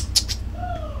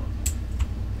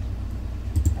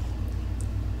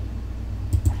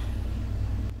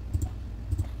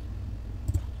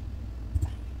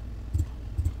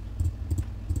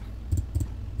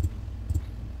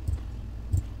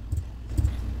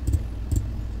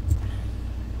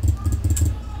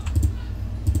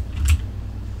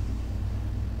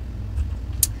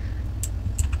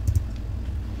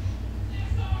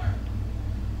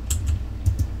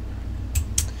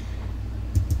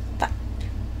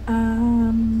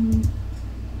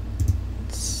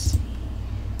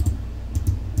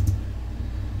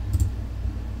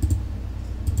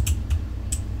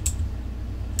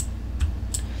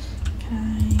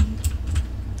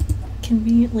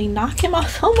 accidentally knock him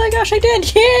off. Oh my gosh, I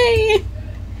did! Yay!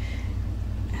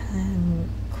 And then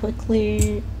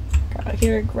quickly go out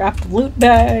here, grab the loot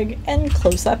bag, and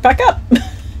close that back up.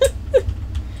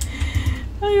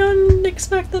 I didn't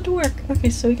expect that to work. Okay,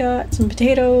 so we got some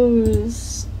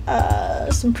potatoes,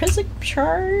 some prism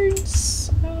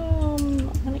shards. I'm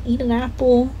gonna eat an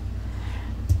apple.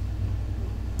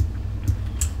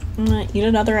 I'm gonna eat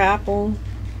another apple.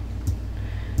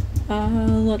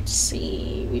 Let's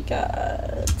see. We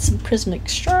got some prismatic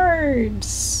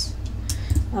shards,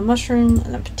 a mushroom,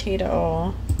 and a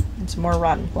potato, and some more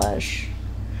rotten flesh,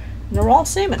 and a raw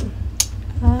salmon.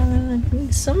 I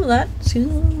need some of that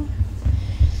to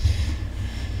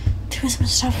do some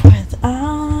stuff with.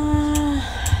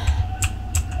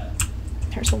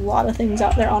 There's a lot of things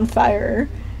out there on fire.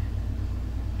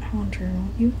 I wonder, will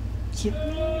you give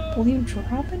me? Will you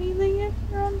drop anything if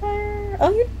you're on fire?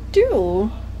 Oh, you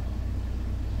do.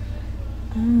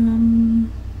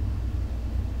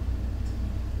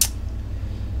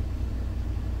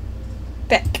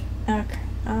 Back. Okay.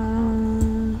 Let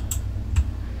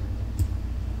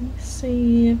me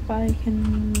see if I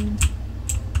can.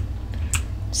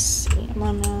 Let's see. I'm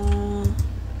gonna.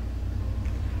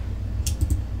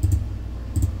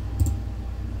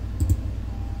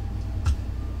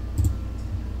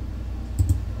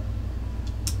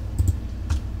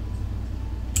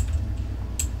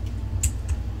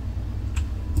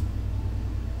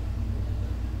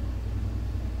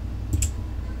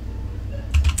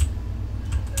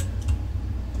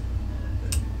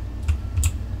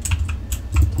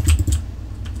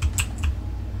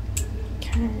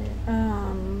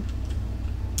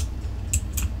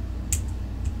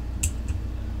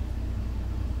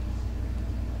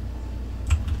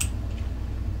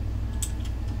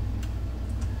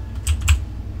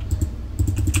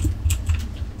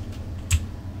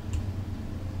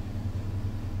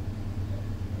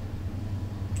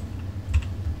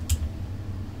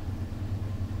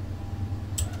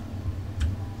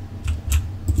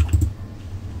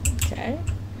 Okay.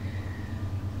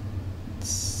 Let's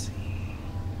see.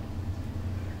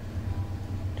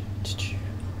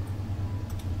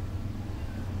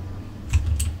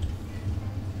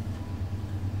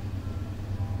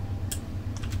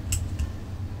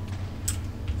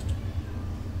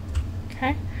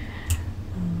 Okay.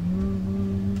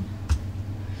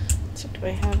 So do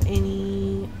I have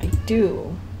any? I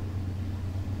do.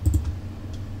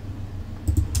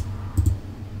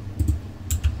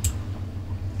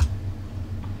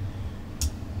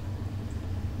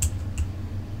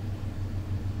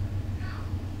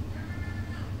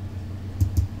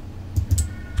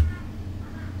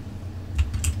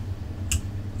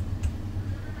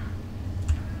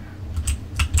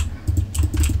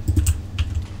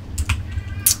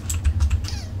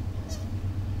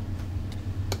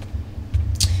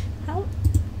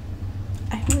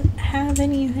 Have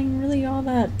anything really all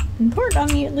that important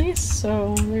on me, at least,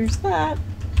 so there's that.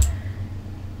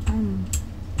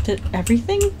 Did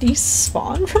everything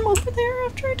despawn from over there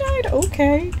after I died?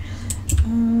 Okay.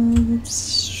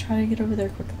 Let's try to get over there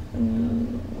quickly.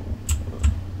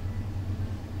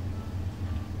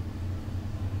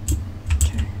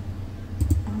 Okay.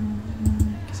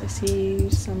 Because I see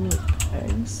some loot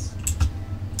bags.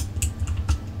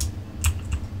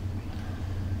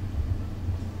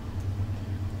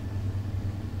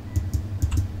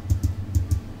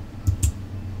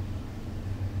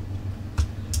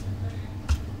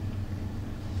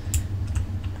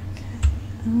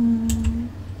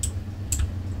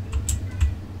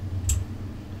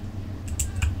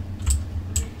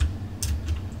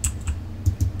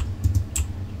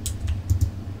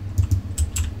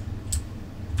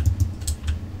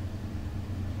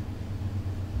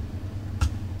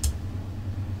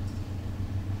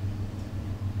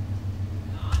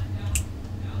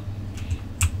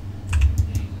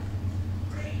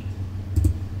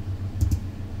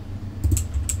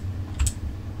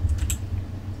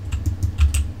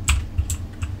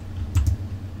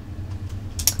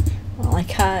 I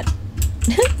got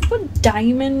a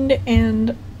diamond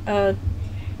and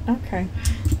okay.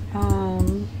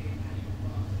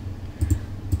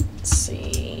 Let's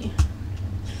see.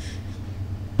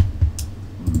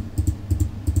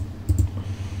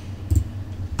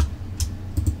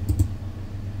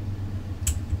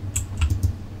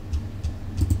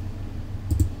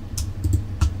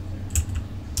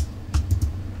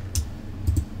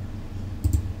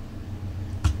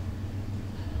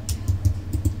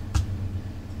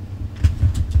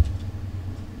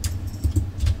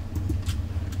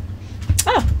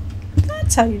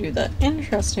 That's how you do that.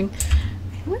 Interesting.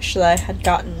 I wish that I had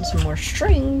gotten some more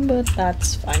string, but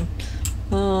that's fine.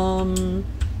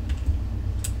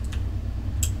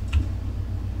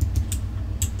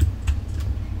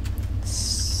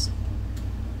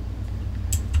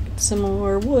 some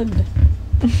more wood.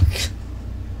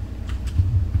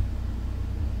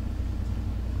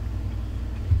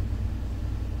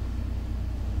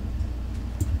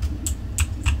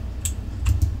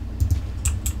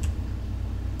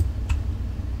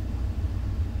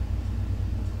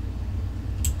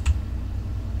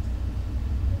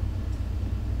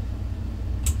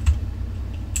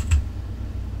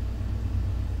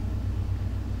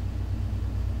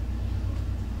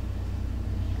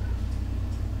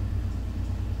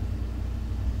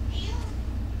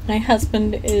 My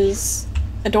husband is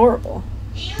adorable.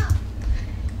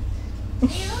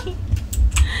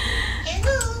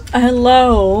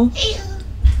 Hello.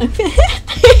 Give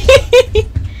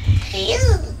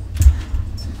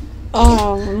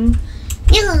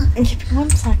me 1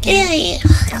 second.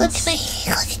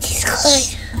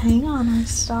 Hang on, I'll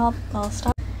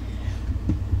stop.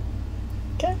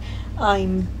 Okay,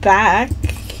 I'm back.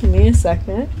 Give me a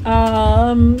second.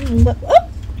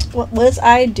 What was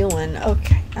I doing?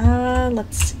 Okay.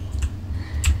 Let's see.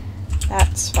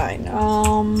 That's fine.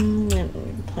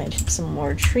 Planted some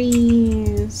more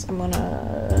trees. I'm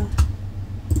gonna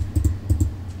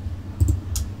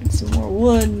get some more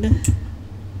wood.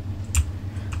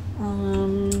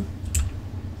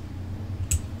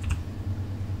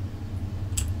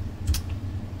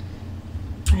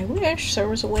 I wish there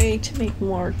was a way to make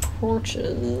more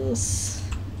torches.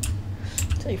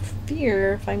 I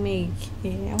fear if I make,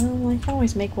 yeah, well, I can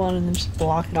always make one and then just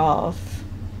block it off.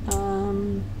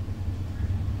 I'm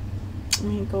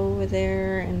gonna go over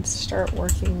there and start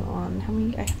working on, how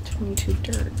many, I have 22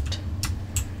 dirt.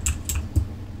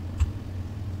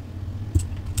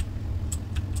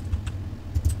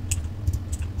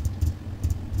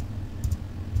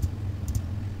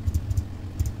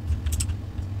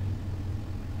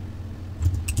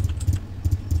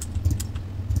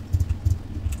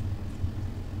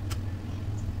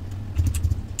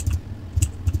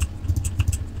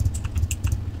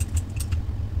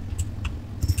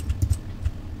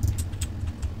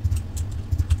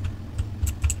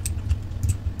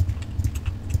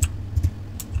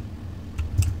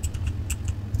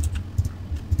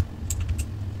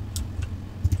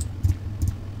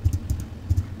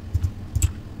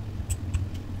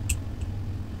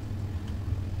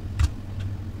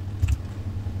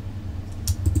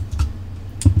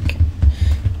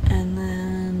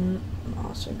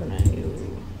 So gonna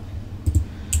do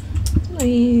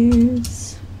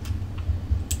these.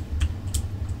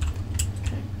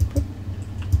 Okay, boop,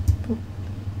 boop,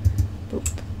 boop.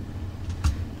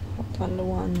 Hold on to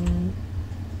one.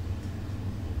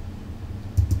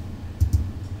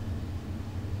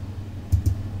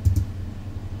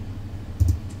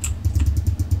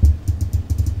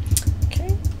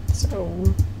 Okay, so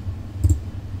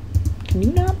can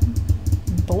you not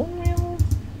bone wheel?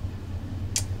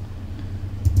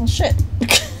 Well, shit.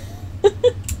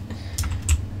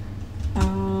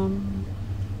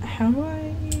 How do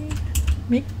I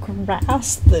make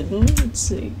grass then? Let's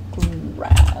see,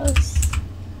 grass.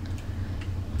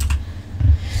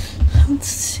 Let's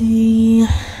see,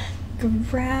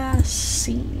 grass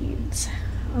seeds.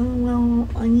 Oh, well,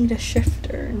 I need a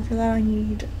shifter, and for that I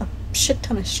need a shit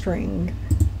ton of string.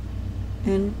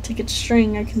 And to get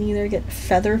string, I can either get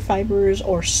feather fibers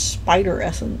or spider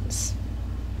essence.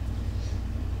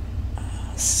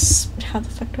 How the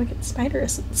fuck do I get spider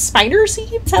essence? Spider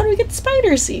seeds? How do we get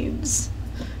spider seeds?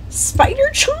 Spider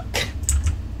chunk?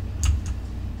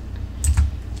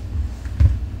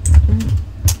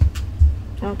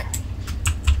 Okay.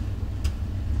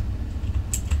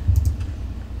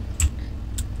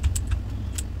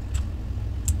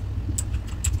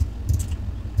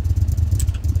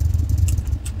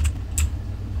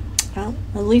 Well,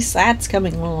 at least that's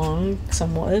coming along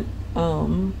somewhat.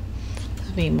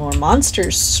 Be more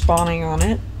monsters spawning on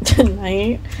it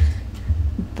tonight,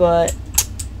 but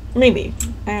maybe,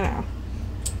 I don't know,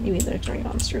 maybe there's 3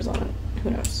 monsters on it,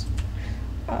 who knows.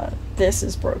 This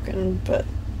is broken, but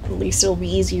at least it'll be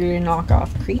easier to knock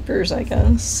off creepers, I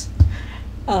guess.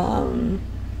 Let's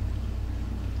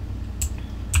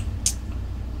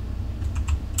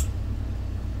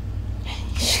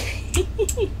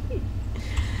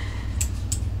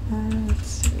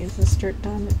see, is this dirt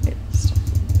done? It's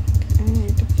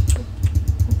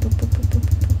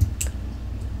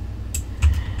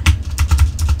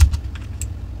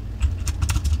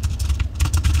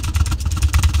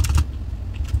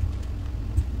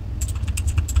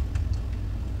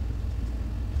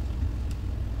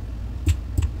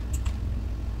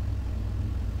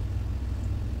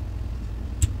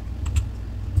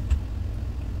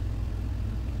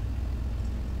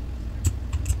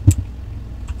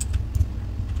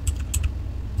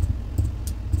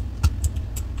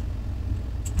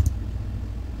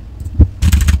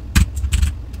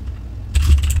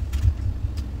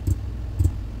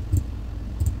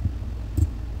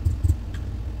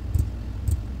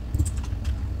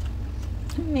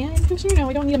Mana infuser? No,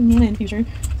 I don't need a mana infuser.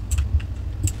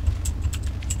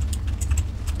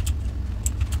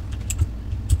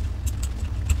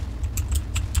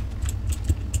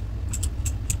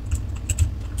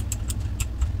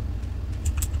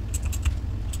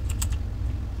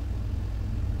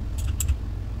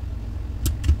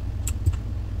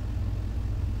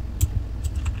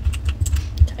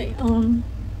 Okay,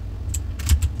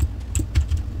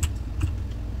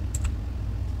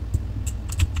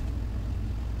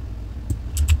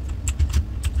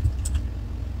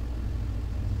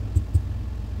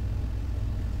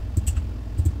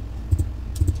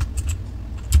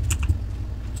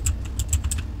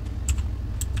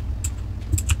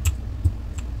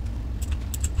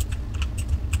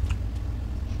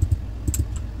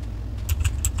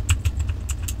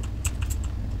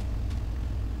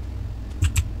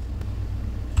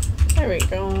 there we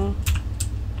go.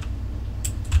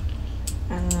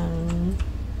 And then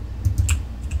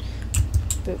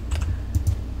boop,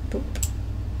 boop.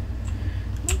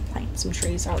 I'll plant some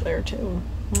trees out there too.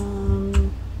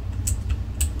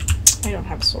 I don't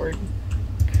have a sword.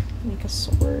 Make a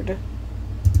sword.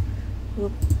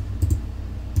 Oop.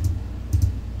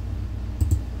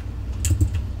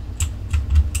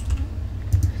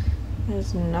 That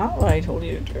is not what I told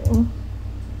you to do.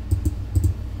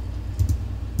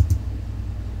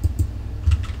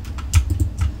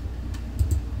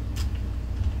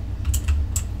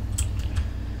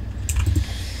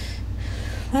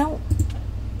 Well,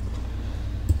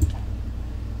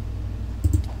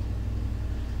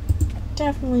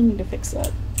 definitely need to fix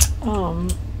that.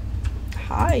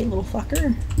 Hi, little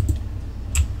fucker.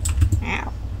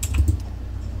 Ow.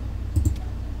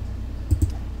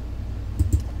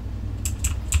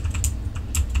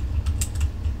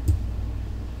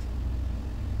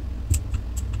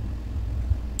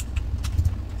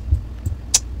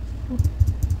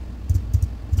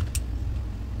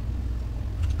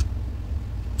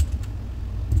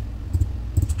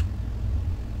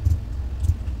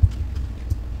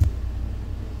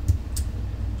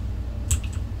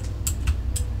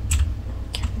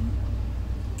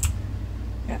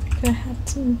 I had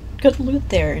some good loot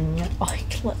there, and yet I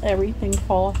let everything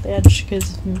fall off the edge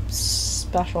because I'm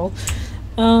special.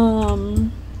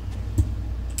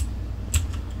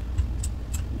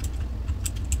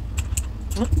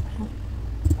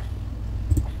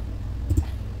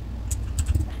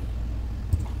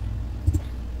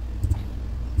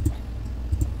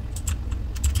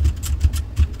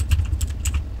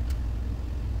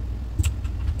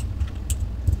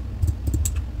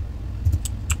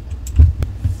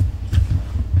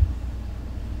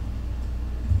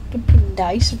 It'd be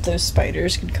nice if those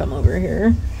spiders could come over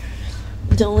here.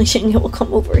 The only thing that will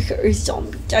come over here is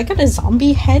zombie. I got a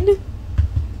zombie head?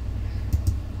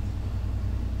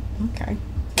 Okay.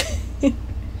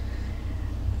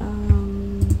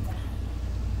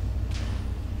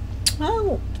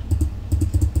 Oh.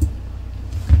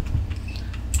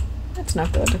 That's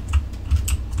not good.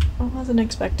 I wasn't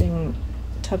expecting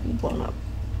to be blown up.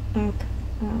 Okay.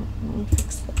 Let me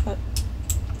fix that.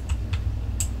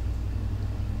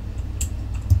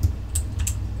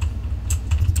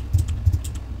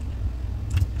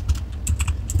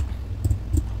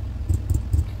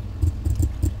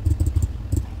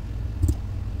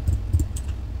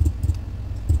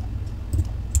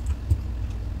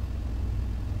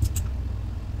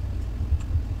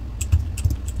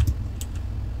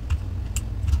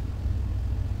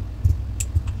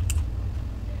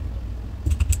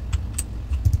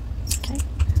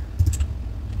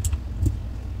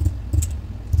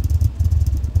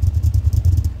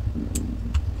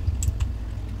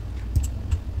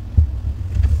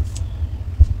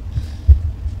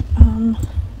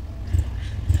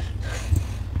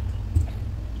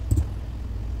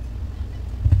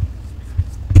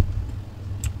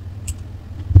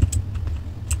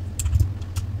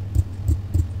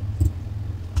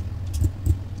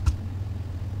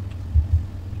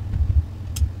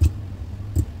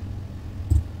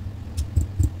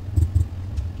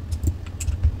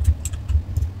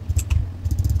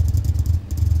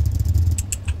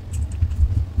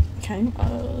 Okay,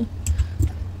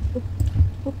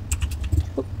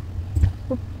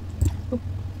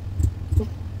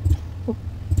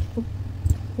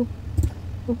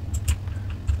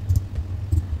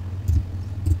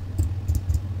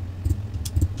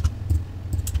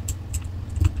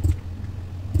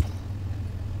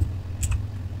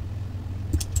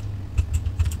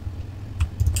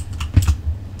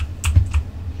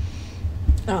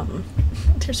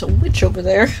 there's a witch over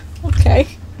there. Okay.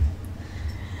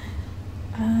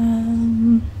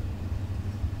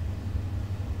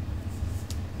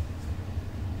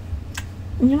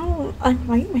 You know, I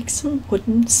might make some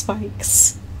wooden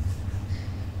spikes.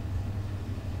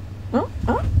 Oh,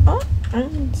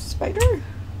 and spider.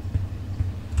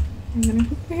 I'm gonna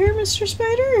come over here, Mr.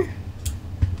 Spider.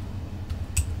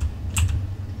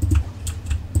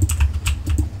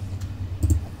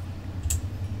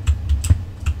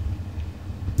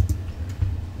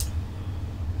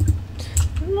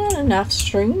 Not enough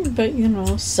string, but you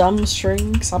know, some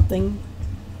string, something.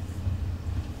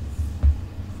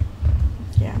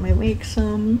 Yeah, I might make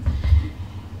some.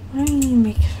 I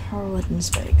make our wooden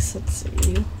spikes. Let's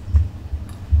see.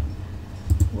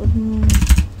 Wooden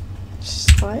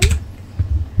spike.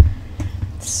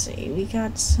 Let's see. We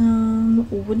got some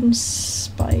wooden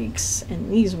spikes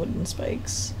and these wooden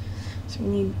spikes. So we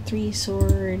need 3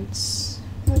 swords.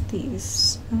 What are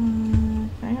these?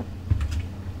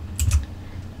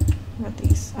 What are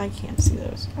these? I can't see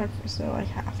those. Okay, so I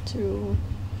have to.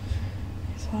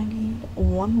 So I need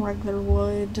 1 regular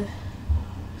wood.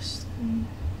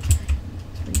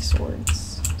 3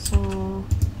 swords. So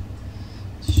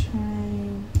let's try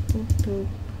boop boop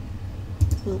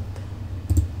boop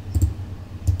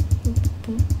boop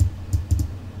boop.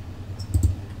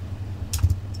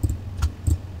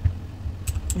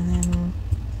 And then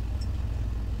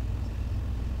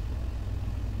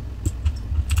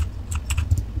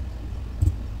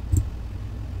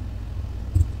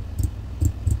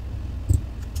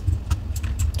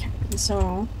okay,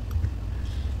 so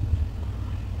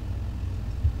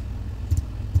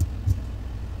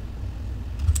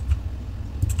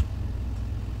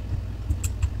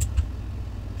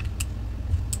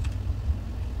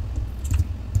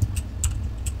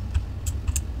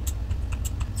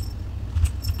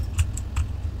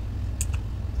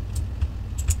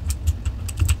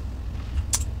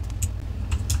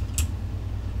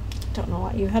don't know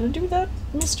why you had to do that,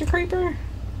 Mr. Creeper.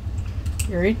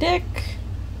 You're a dick.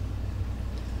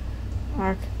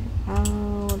 Okay,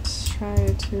 let's try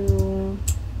to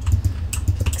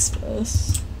fix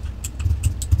this.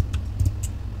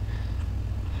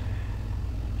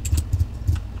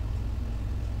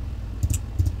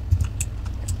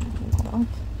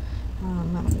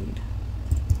 Metal weed.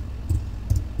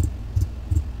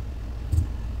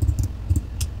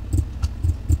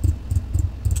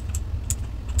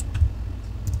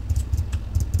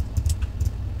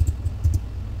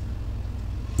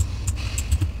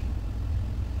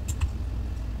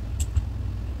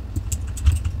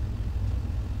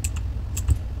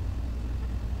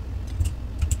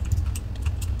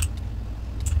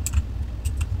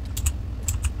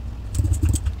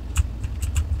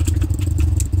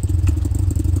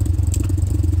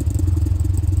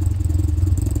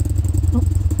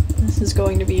 Is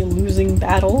going to be a losing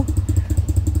battle.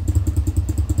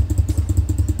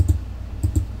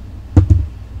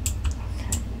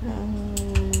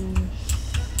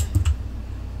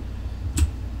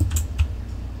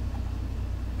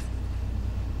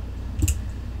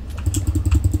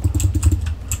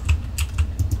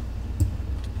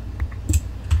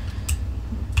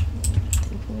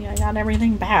 Thankfully I got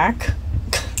everything back.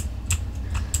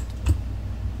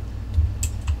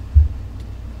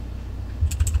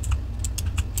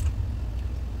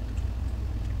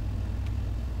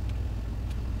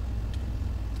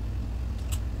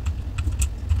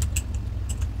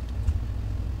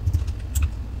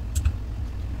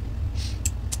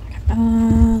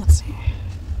 Let's see.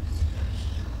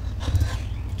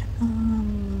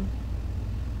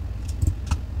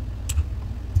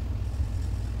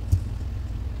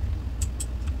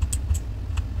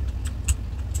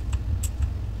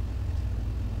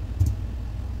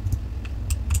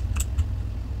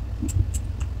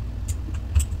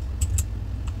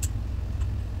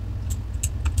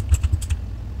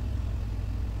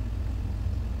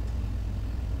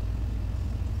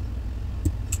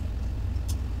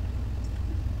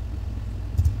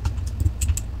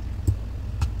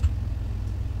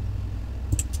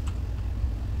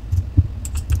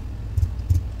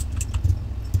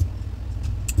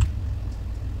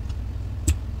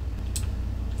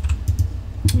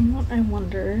 You know what I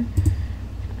wonder?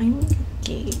 I need a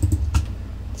gate.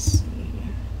 Let's see.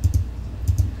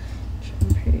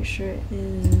 I'm pretty sure it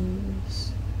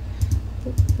is.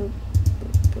 Boop, boop,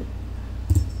 boop, boop.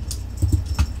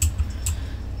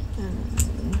 And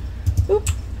then boop.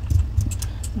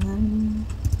 And then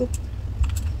boop.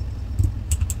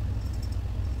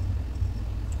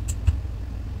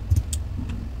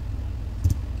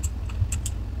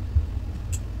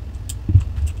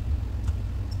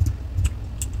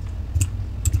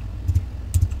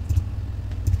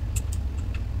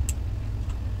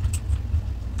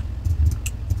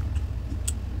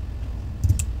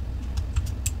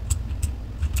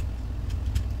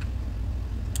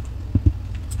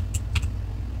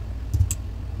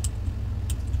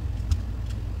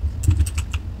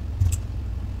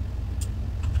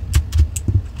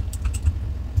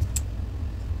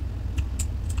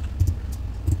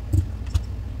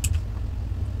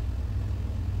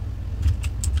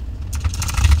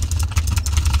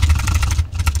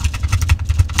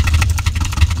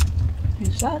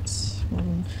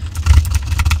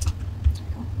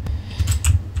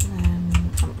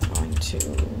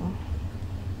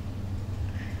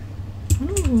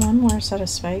 more set of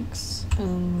spikes,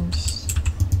 and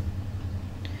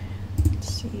let's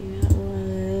see, that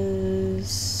was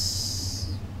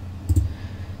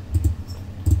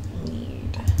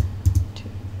need to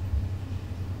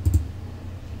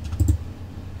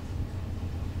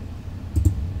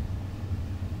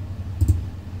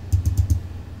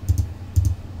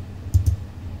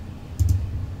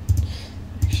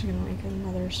actually gonna make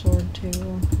another sword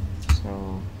too,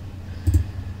 so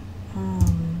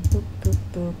boop boop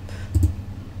boop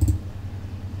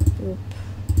boop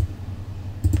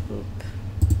boop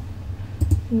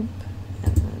boop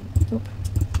and then boop.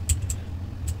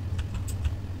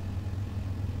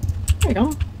 There you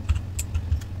go.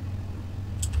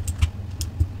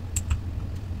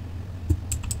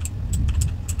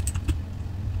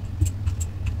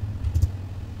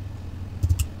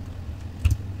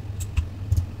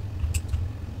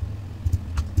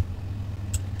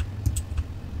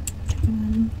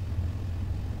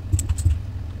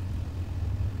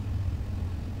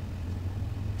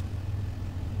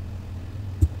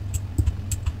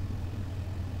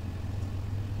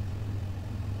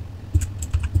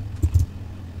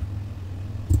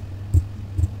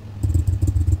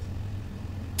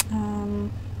 How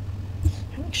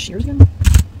many shears again?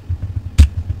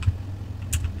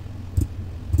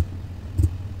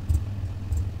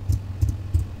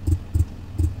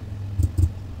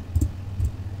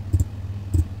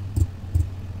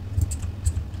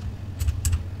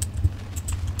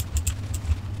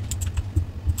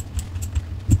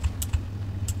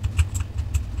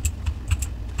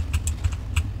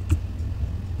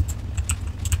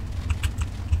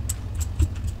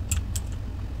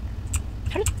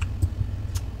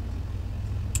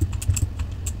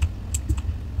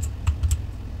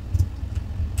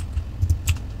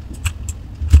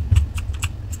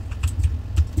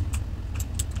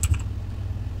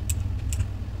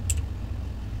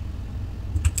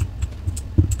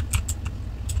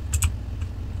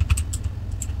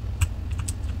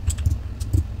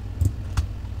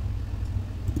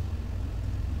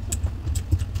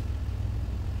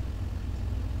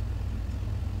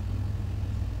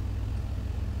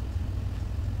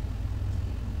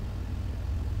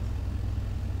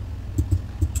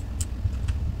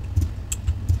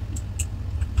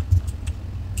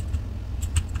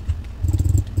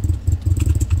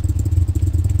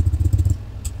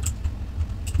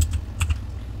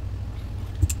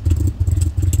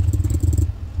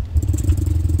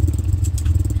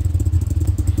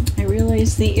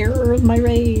 Realize the error of my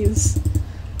raise.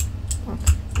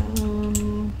 Okay.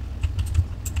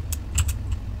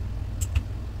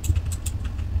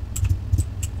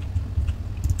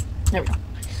 There we go.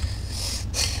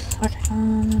 Okay.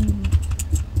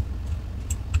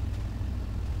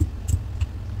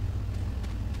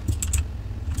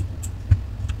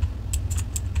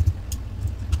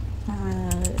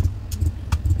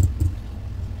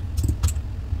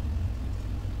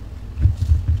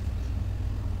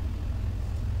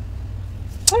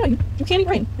 Oh, you can't eat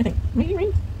rain, I think. Maybe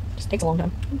rain just takes a long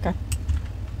time. Okay.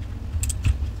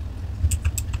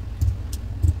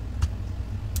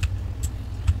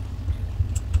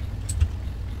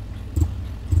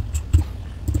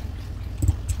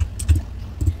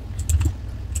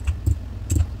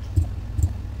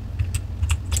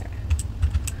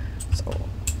 So,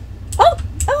 oh,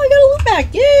 I got a loot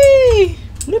bag! Yay!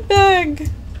 Loot bag.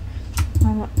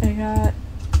 I got.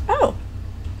 Oh.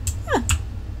 Huh.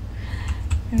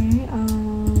 Okay,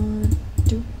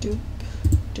 doop, doop,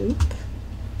 doop,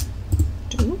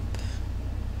 doop.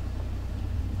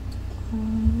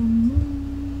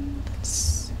 Let's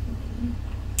see.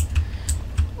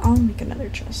 I'll make another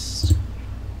chest.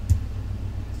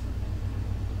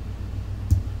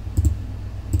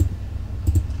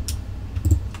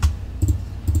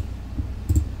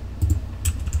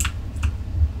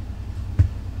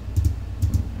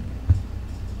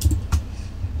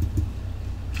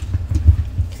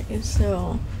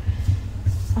 So,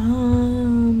 I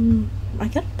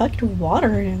got a bucket of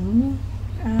water now.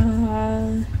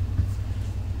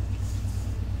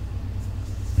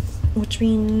 Which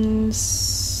means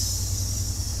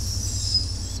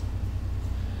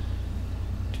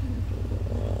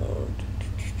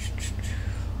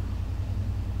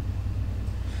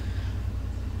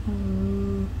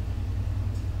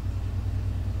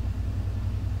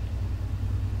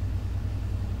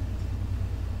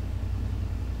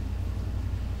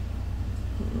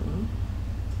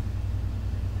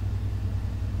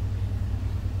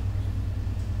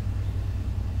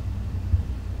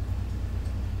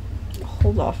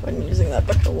hold off on using that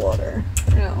bucket of water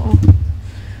for now,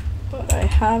 but I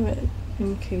have it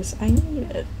in case I need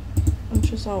it,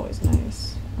 which is always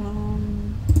nice.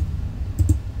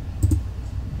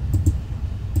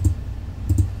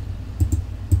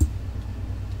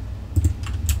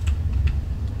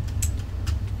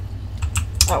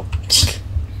 Oh.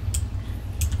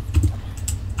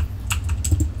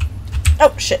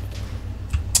 Oh, shit.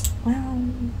 Well...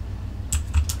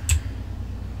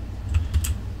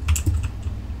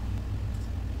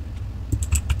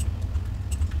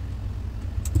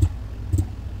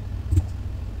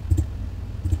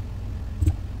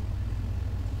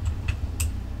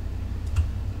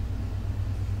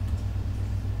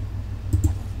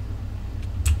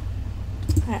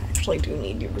 I actually do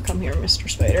need you to come here, Mr.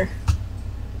 Spider.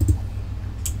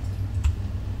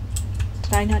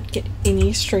 Did I not get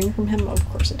any string from him? Of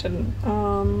course I didn't.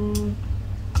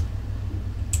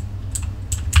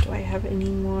 Do I have any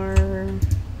more?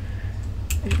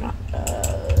 I do not.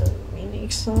 Let me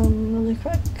make some really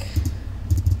quick.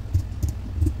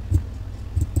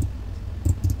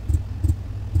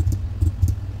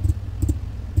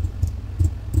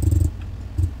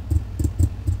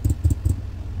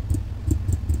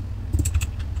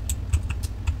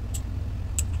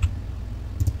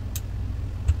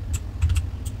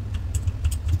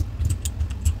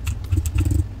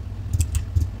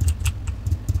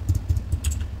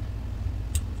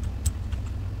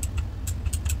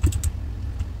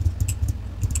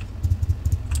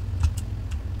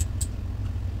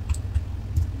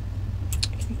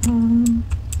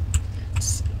 Let's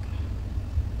see.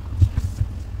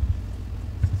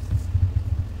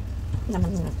 No.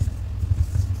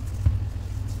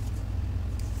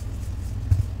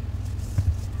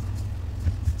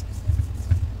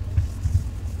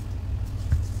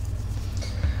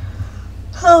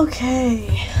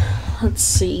 Okay, let's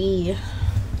see.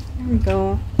 There we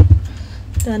go.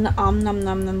 Then nom nom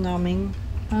nom nomming.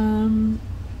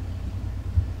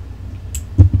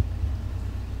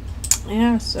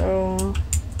 Yeah, so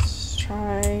let's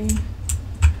try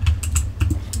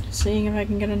seeing if I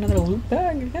can get another loot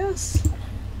bag, I guess.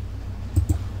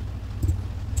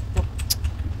 Nope.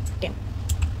 Damn.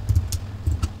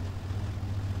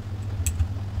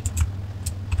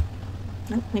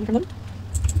 Nope, maybe for them.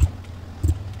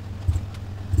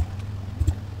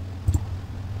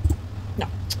 No.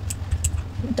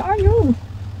 Die you!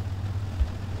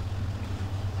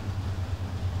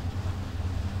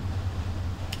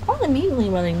 Immediately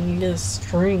what I need is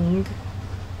string.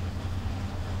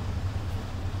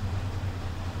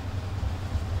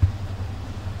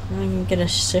 I can get a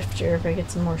shifter if I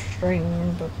get some more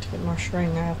string, but to get more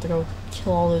string I have to go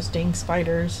kill all those dang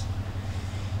spiders.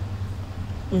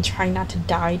 And try not to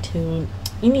die to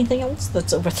anything else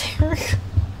that's over there.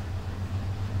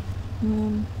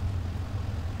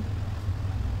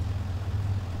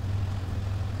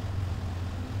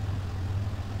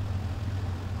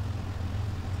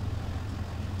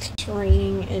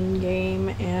 Training in game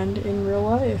and in real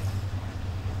life.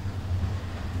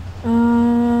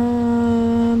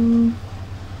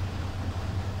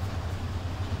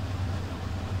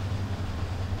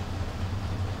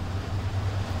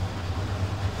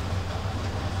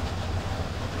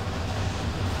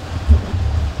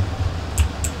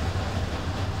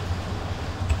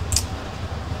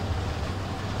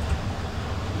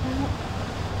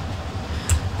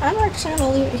 I'm actually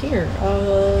gonna leave it here.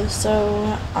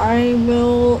 So I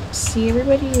will see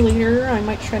everybody later. I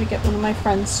might try to get one of my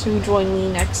friends to join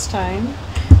me next time.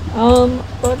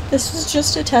 But this was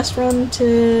just a test run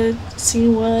to see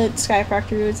what Sky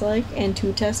Factory was like and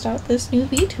to test out this new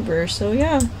VTuber. So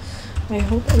yeah, I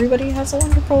hope everybody has a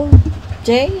wonderful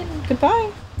day and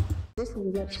goodbye. This is a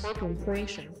Red Scorpion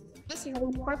creation. This is a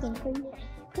Red Scorpion creation.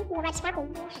 This is a Red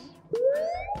Scorpion creation.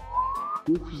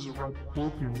 This is a Red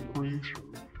Scorpion creation.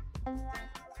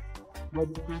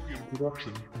 Red Scorpion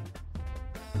production.